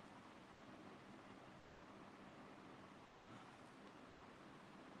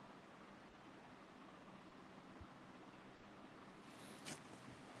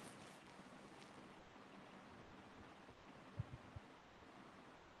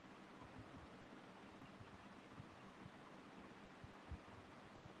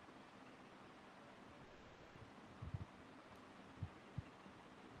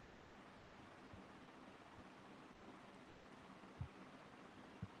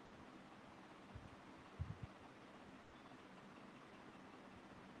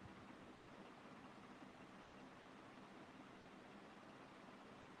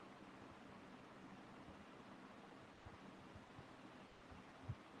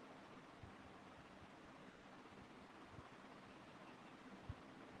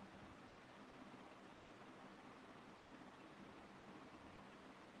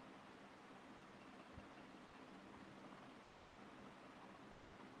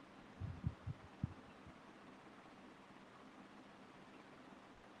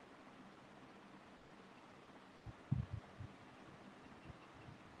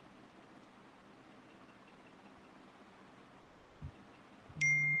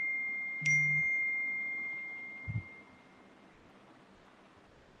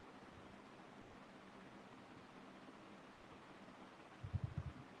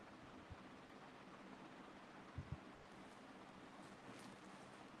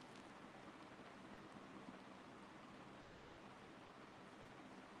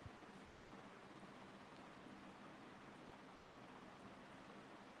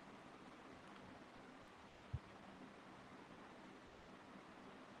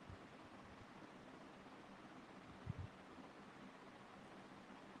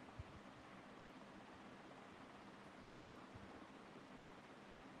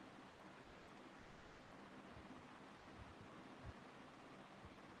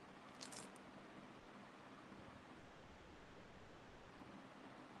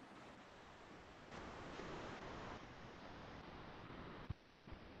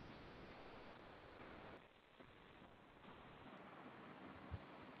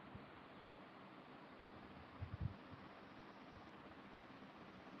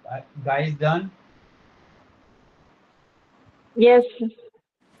 Guys, done. Yes,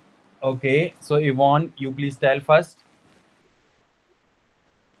 Okay, so Yvonne, you please tell first.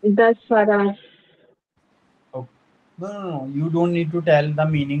 that's for us. Oh, no, no, no. You don't need to tell the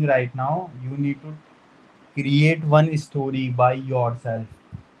meaning right now. You need to create one story by yourself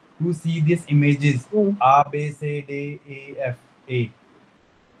to see these images Mm. A, B, C, D, E, F, A.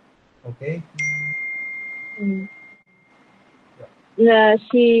 Okay. Mm.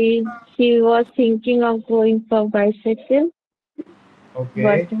 She was thinking of going for bicycle, but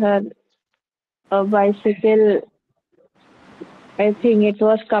Okay. her bicycle, I think it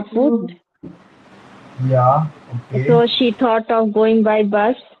was kaput. Yeah. Okay. So she thought of going by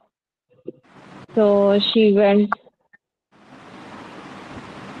bus. So she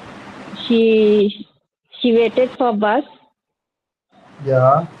she waited for bus.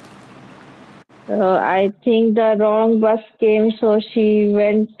 Yeah. I think the wrong bus came, so she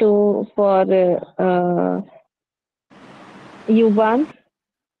went to for U-Bahn.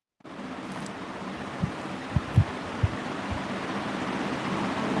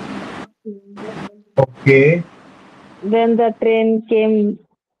 Okay. Then the train came,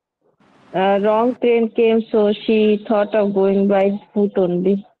 wrong train came, so she thought of going by foot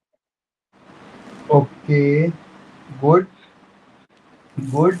only. Okay. Good.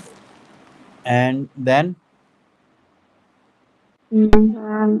 Good. And then. Mm.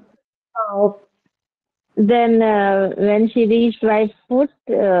 Um, oh, Then when she reached by foot,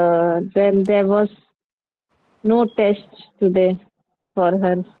 then there was no test today for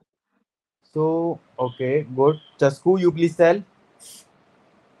her. So, okay. Good. Chasku, you please tell.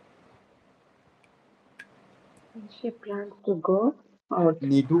 she plans to go out.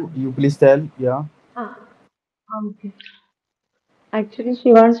 Neetu, you please tell. Yeah. Ah, okay. Actually,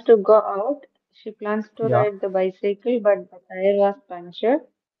 she wants to go out. She plans to Yeah. ride the bicycle, but the tire was punctured.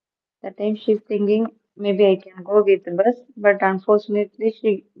 That time she's thinking maybe I can go with the bus, but unfortunately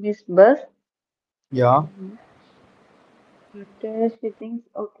she missed bus. Yeah. And after she thinks,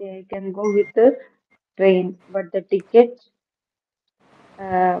 okay, I can go with the train, but the ticket,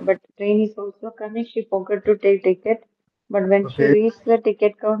 but train is also coming. She forgot to take ticket. But when she Okay. reached the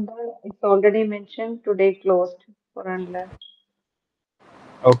ticket counter, it's already mentioned today closed for unlock.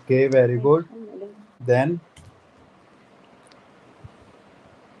 Okay. Very good. Next one, madam. Then.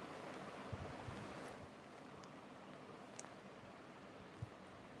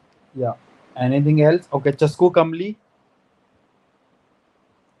 Yeah. Anything else? Okay. Chasku Kamli.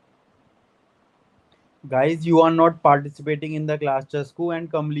 Guys, you are not participating in the class. Chasku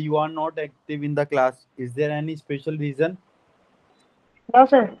and Kamli, you are not active in the class. Is there any special reason? No,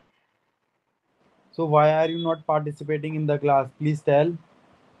 sir. So why are you not participating in the class? Please tell.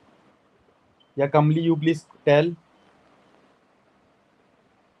 Yeah, Kamli, you please tell.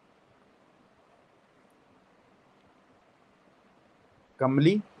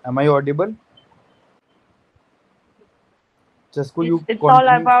 Kamli, am I audible? Chasku, you It's all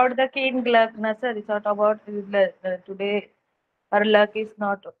continue. about the king luck, na sir. It's not about his luck. Today her luck is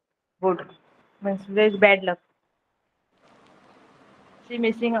not good. Means today is bad luck. She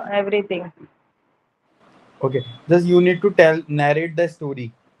missing everything. Okay. Just you need to tell, narrate the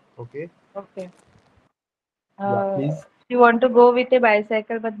story. Okay. Okay. Yeah, Uh, please. she want to go with a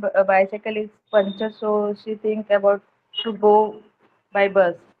bicycle, but a bicycle is punctured, so she think about to go by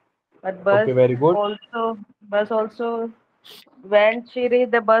bus. But Okay, very good. bus also, when she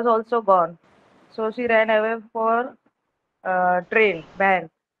reached the bus also gone. So she ran away for train, van.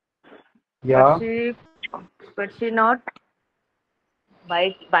 But Yeah. she not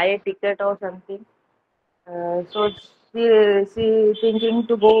buy a ticket or something. So she thinking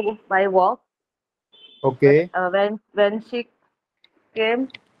to go by walk. But Okay. when she came,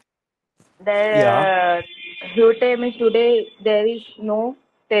 Yeah. the due time is today there is no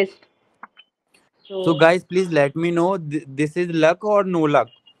test. So So guys, please let me know this is luck or no luck.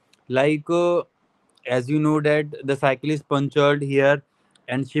 Like as you know that the cycle is punctured here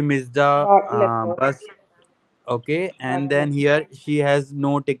and she missed the Not luck, boss. bus. Okay, and Not luck. then here she has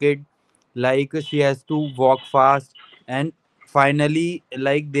no ticket, like she has to walk fast, and finally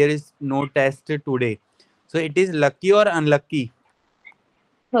like there is no test today. So it is lucky or unlucky?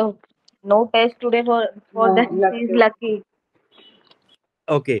 so no test today for No, that. She luck. is lucky.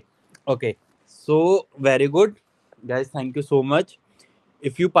 Okay. Okay, so very good, guys, thank you so much.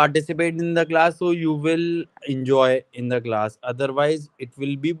 If you participate in the class, so you will enjoy in the class, otherwise it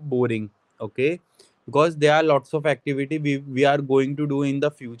will be boring. Okay, because there are lots of activity we are going to do in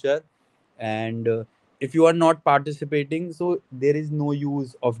the future, and if you are not participating, so there is no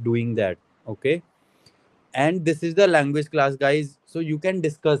use of doing that. Okay, And this is the language class, guys, so you can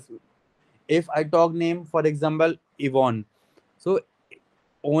discuss. If I talk name, for example, Yvonne, so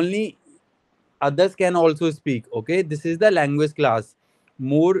only others can also speak. Okay, this is the language class.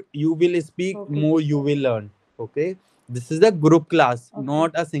 More you will speak, Okay. more you will learn. Okay, this is the group class, Okay.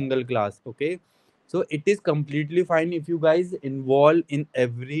 not a single class. Okay, so it is completely fine if you guys involve in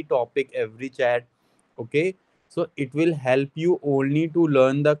every topic, every chat. Okay, so it will help you only to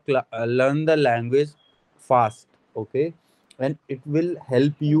learn the learn the language fast. Okay, and it will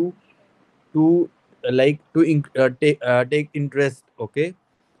help Okay. you to take interest. Okay,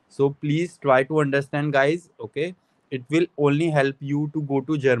 so please try to understand, guys. Okay, it will only help you to go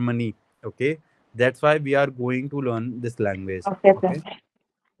to Germany. Okay, that's why we are going to learn this language. Okay, sir. Okay,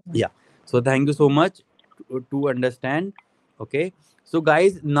 yeah. So thank you so much to understand. Okay, so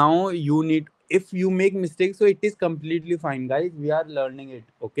guys, now you need, if you make mistakes, so it is completely fine, guys. We are learning it.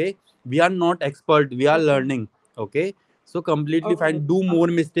 Okay, we are not expert, we are Okay. learning. Okay, so completely Okay. fine. Do more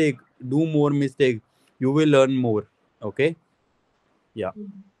mistake, do more mistake, you will learn more. Okay, yeah.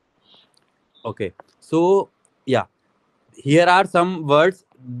 Mhm. Okay, so yeah, here are some words: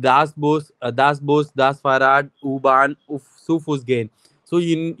 das farad, uban, sufusgain. So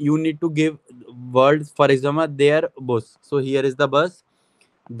you need to give words. For example, their bus. So here is the bus.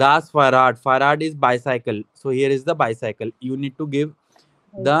 Das farad, farad is bicycle. So here is the bicycle. You need to give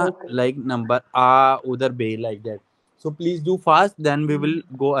the Bicycle. like number a udar be, like that. So please do fast, then we will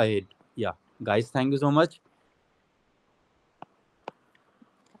Mm. go ahead. Yeah, guys, thank you so much.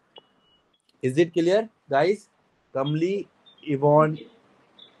 Is it clear, guys? Kamli, Yvonne,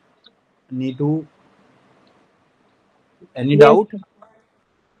 Neetu, any Yes, doubt? sir.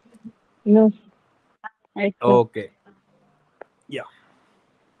 No, I sir. Okay. Yeah.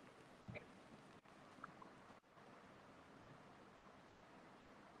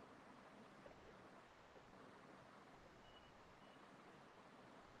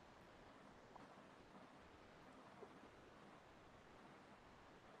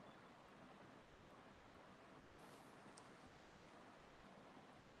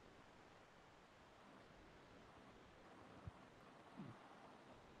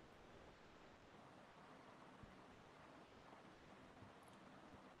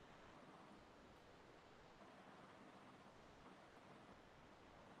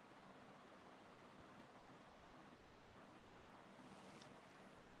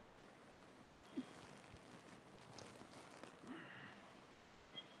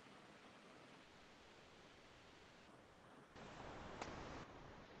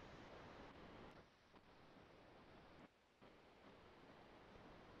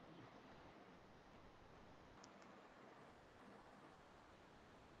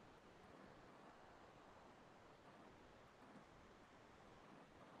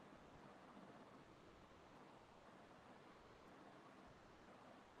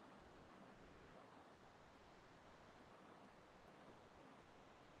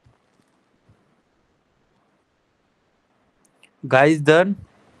 Guys, done?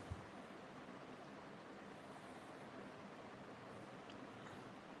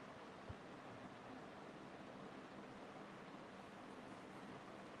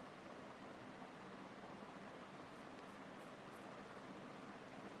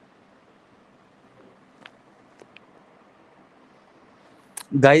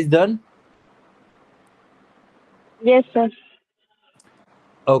 Guys, done? Yes, sir.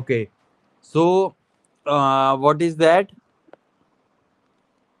 Okay. So, what is that?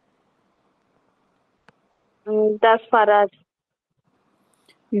 Das Farad.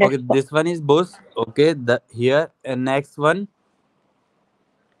 Okay, Next, this one is bus. Okay, the here and next one,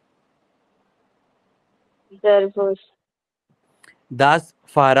 there was das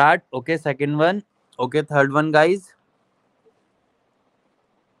Farad. Okay, second one. Okay, third one, guys.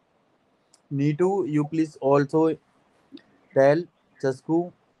 Neetu, you please also tell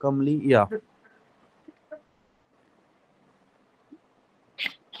Chasku, Kamli. Yeah.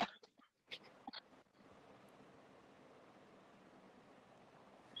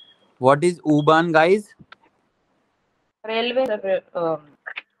 What is Uban, guys? Railway, sir,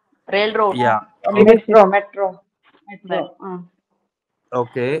 railroad. Yeah. Okay. electric. Metro. Met- Metro.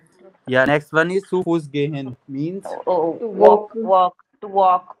 Okay. Yeah. Next one is Sufusgehen, means oh, To walk, walk. to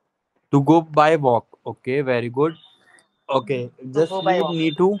walk, to go by walk. Okay. Very good. Okay. to Just go by read walk.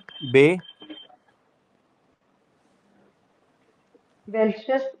 Neetu. Bay.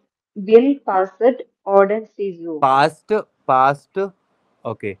 Welches Bill passed orders you. Past, past.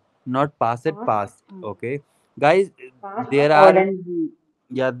 Okay, not past it, Past. past. Okay, guys, Past there are, orders you.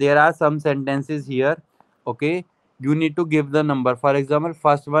 yeah, there are some sentences here. Okay, you need to give the number. For example,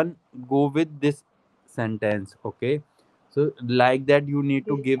 first one, go with this sentence. Okay, so like that you need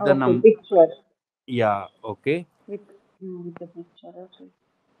to This give the okay picture yeah. Okay, with with the picture. Okay.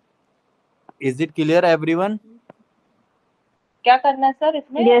 is it clear everyone? क्या करना है sir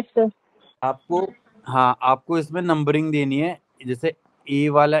इसमें? Yes, sir. आपको हाँ आपको इसमें numbering देनी है, जैसे ए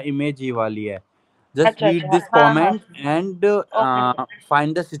वाला इमेज ए वाली है, जस्ट अच्छा रीड अच्छा दिस हाँ हाँ comment and okay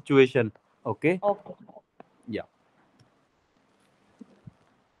find the situation. Okay, okay या.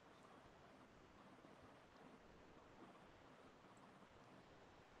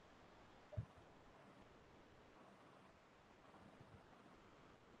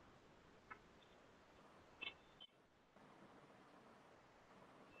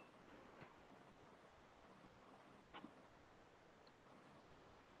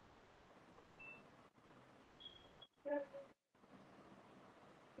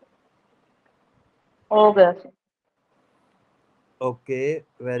 हो गया sir. Okay,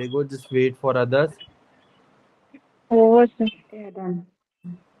 very good, just wait for others. Over, sir. Yeah, done.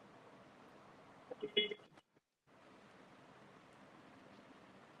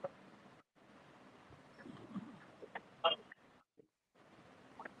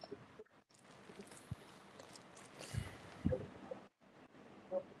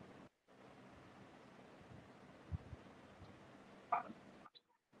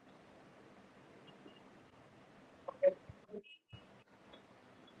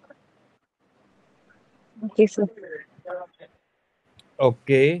 Okay, sir.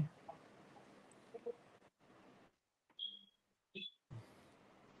 Okay,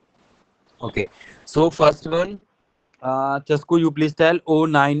 okay, so first one, Chasku, you please tell O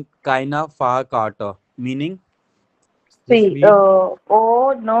nine kaina fa kata meaning, just See, read.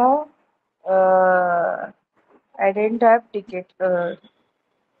 oh no, uh, I didn't have ticket.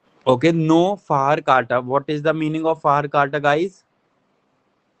 Okay, no far kata, what is the meaning of far kata, guys?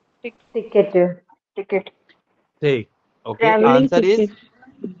 Ticket. Ticket. Say. Okay, Traveling answer is, ticket.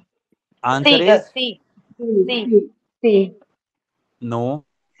 answer C, is C, C. C. C. C. no.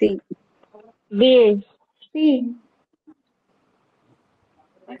 C. B. C.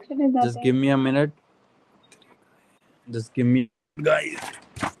 Actually, that Just give is me a minute. Just give me, guys.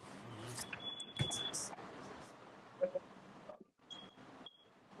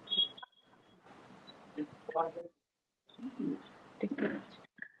 ticket.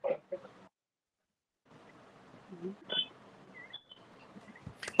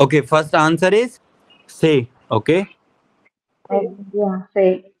 Okay, first answer is say. Okay. Yeah,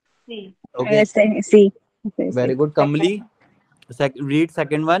 say. C. Okay. Yes, C. Okay, Very C. good, Kamali. Read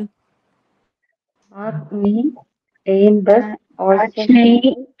second one. Not me. Aim bus also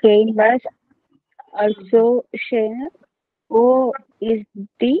Actually, train bus also share. O is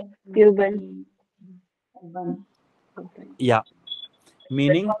the Cuban. Urban. Urban. Yeah.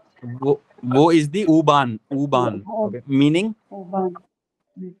 Meaning, wo is the uban. Uban. Oh, Okay. Meaning, Urban.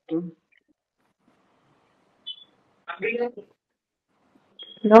 Metro.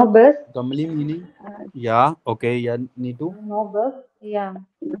 No bus. Kamali meaning. uh, Yeah. Okay. Yeah. Neetu. No bus. Yeah,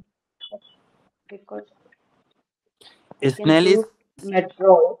 because I can Snell is choose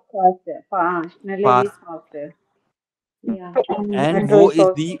metro faster. National is fast. faster. Yeah, And metro wo is is the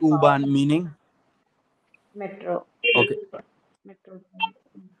also fast. uban meaning. Metro. Okay. Metro.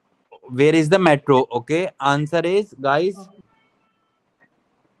 Where is the metro? Okay. Answer is, guys, Okay.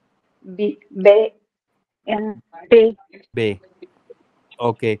 Bay. yeah, P. Bay.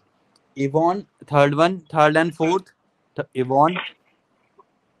 Okay. Yvonne, third one, third and fourth. Yvonne.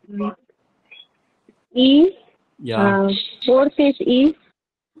 E. Yeah. Fourth is E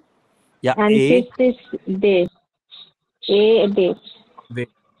Yeah. and A. fifth is day. A day. Wait.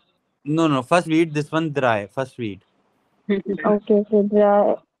 No, no. First read this one dry. First read. Okay, so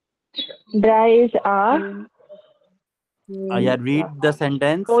dry is R. Yeah. Yeah. Read the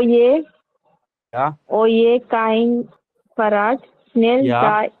sentence. O ye Yeah. O ye kein Fahrrad. Schnell Yeah.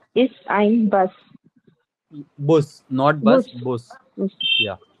 da ist ein Bus. Bus, not Bus. bus. Bus.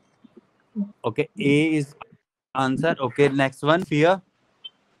 Yeah. Okay. A is answer. Okay. Next one. Fear.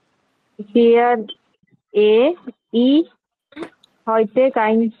 Hier E. I. Heute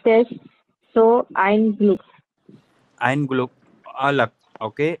kein Test. So ein Glück. Ein Glück. Alak.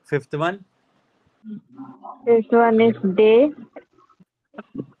 Okay. Fifth one. This one is day.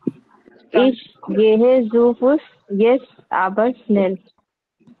 Ich gehe zu Fuß. Yes, aber schnell.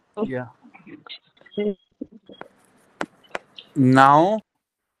 Yeah. Now,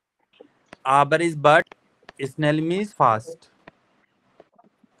 aber is but. Snell means fast.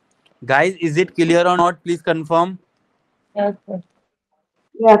 Guys, is it clear or not? Please confirm. Yes, sir.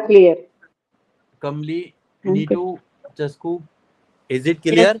 Yeah, clear. Kamli, Okay. Neetu, Chasku. Is it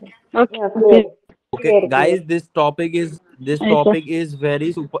Yes, clear? sir. Okay. Yeah, clear. Okay, Clear, clear. guys, this Yes, sir. topic is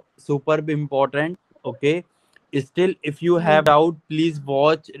very superb important. Okay, still, if you have Mm. doubt, please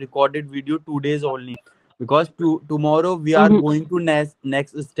watch recorded video 2 days only, because tomorrow we are Mm-hmm. going to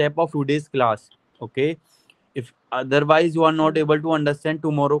next step of today's class. Okay, if otherwise you are not Mm. able to understand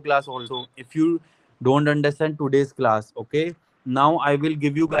tomorrow class also, if you don't understand today's class. Okay, now I will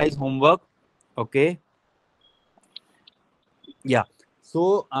give you guys homework. Okay, yeah.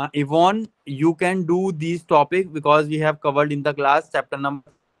 So, Yvonne, you can do these topics because we have covered in the class chapter number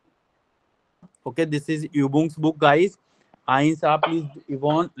 4. Okay, this is Yubung's book, guys. Ainsa, please,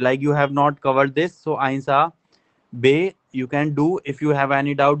 Yvonne, like you have not covered this. So, Ainsa, Bay, you can do. If you have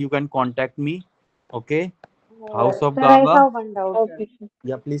any doubt, you can contact me. Okay, House of Sir, I Gaba. have one doubt. Okay, sir.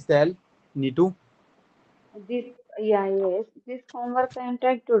 Yeah, please tell. Nitu. This, yeah, yes, this homework I am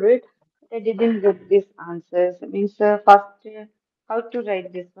trying to read, but I didn't get these answers. Means first, how to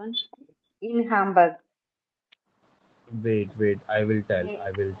write this one? In Hamburg, Wait. I will tell. A,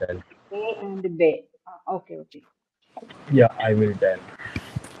 I will tell. A and B. Okay, okay. Yeah, I will tell.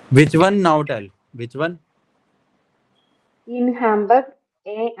 Which one now? Tell. Which one? In Hamburg,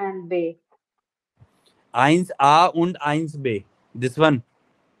 A and B. Eins A und Eins B. This one.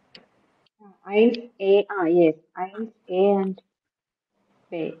 Eins A, yes, Eins A and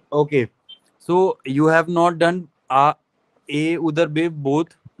B. Okay. So you have not done A udhar be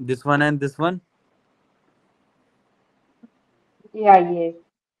both this one and this one. Yeah, yes,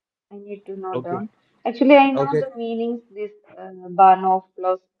 I need to note Okay. down. Actually, I know Okay. the meanings, this Banov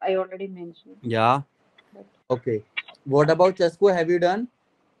plus, I already mentioned, Yeah. but Okay. What about Chesco? Have you done?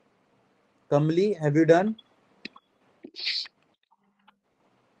 Kamli, have you done?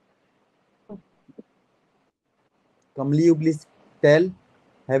 Kamli, you please tell.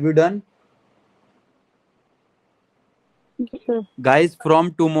 Have you done? Yes, sir. Guys,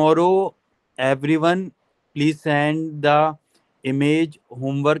 from tomorrow, everyone, please send the image,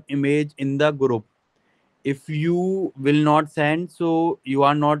 homework image in the group. If you will not send, so you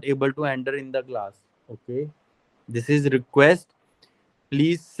are not able to enter in the class. Okay. This is request.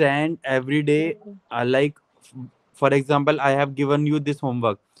 Please send every day. okay. Like, for example, I have given you this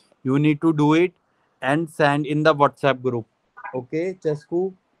homework. You need to do it and send in the WhatsApp group. Okay,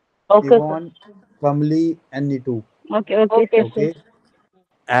 Chesku, Okay, sir. Yvonne, Kamli, and Nitu. Okay, sir. Okay,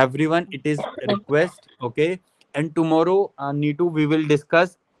 everyone, it is request. Okay, and tomorrow, Nitu, we will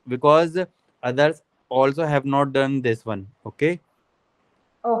discuss, because others also have not done this one. Okay,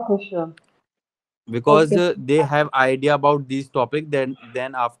 Oh, for sure. because Okay. they have idea about this topic. Then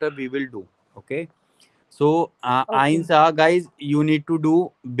after we will do. Okay. So, Okay. Ainsa, guys, you need to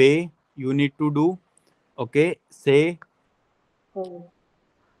do Bay. You need to do. Okay. Say, So,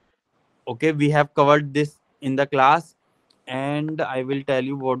 okay, we have covered this in the class. And I will tell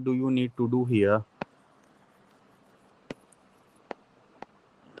you what do you need to do here.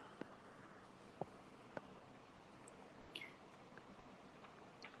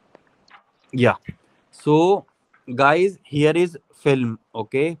 Yeah. So, guys, here is film.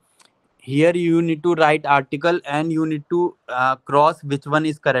 Okay. Here you need to write article and you need to cross which one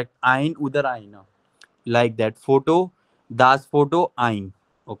is correct. Ein, udar, aina. Like that. Photo, das photo, ein.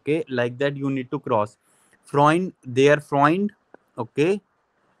 Okay. Like that you need to cross. Freund, their Freund. Okay.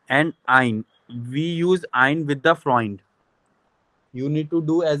 And ein. We use ein with the Freund. You need to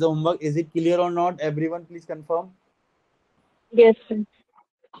do as a homework. Is it clear or not? Everyone, please confirm. Yes, sir.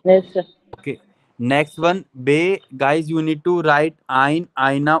 Yes, sir. Okay. Next one, Bay, guys, you need to write ein,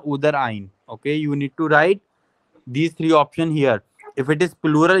 aina, udar, ein. Okay. You need to write these three option here. If it is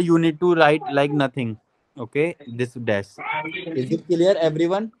plural, you need to write like nothing. Okay. This dash. Is it clear,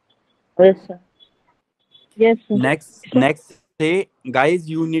 everyone? Yes, sir. Yes, sir. Next say, guys,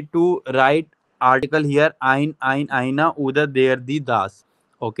 you need to write article here, ein, aina, udar, there, the, das.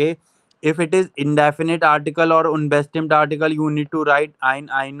 Okay. If it is indefinite article or unbestimmed article, you need to write ein,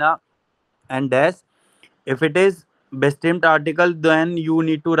 aina, and dash. If it is bestimmt article, then you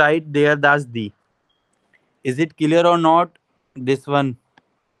need to write there, das, the. Is it clear or not? This one.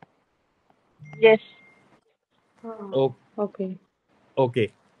 Yes. oh, Oh, okay.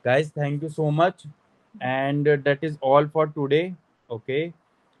 okay. Guys, thank you so much. And that is all for today. Okay.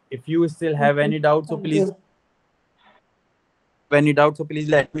 If you still have Okay. any doubt, so Thank please you.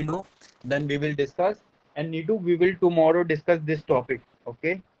 let me know. Then we will discuss. And Nitu, we will tomorrow discuss this topic.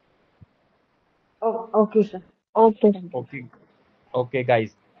 Okay. Oh, okay, sir. Okay. Thank you. Okay. Okay,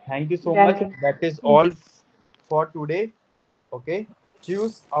 guys. Thank you so much. Danke. That is Mm. all for today. Okay.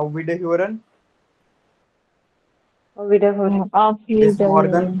 Choose. Auf Wiederhören. Auf Wiederhören. Auf Bis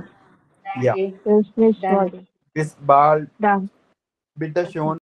morgen. Wiedersehen. Ja. Danke. Bis nächstes Mal. Danke. Bis bald. Danke. Bitte schön.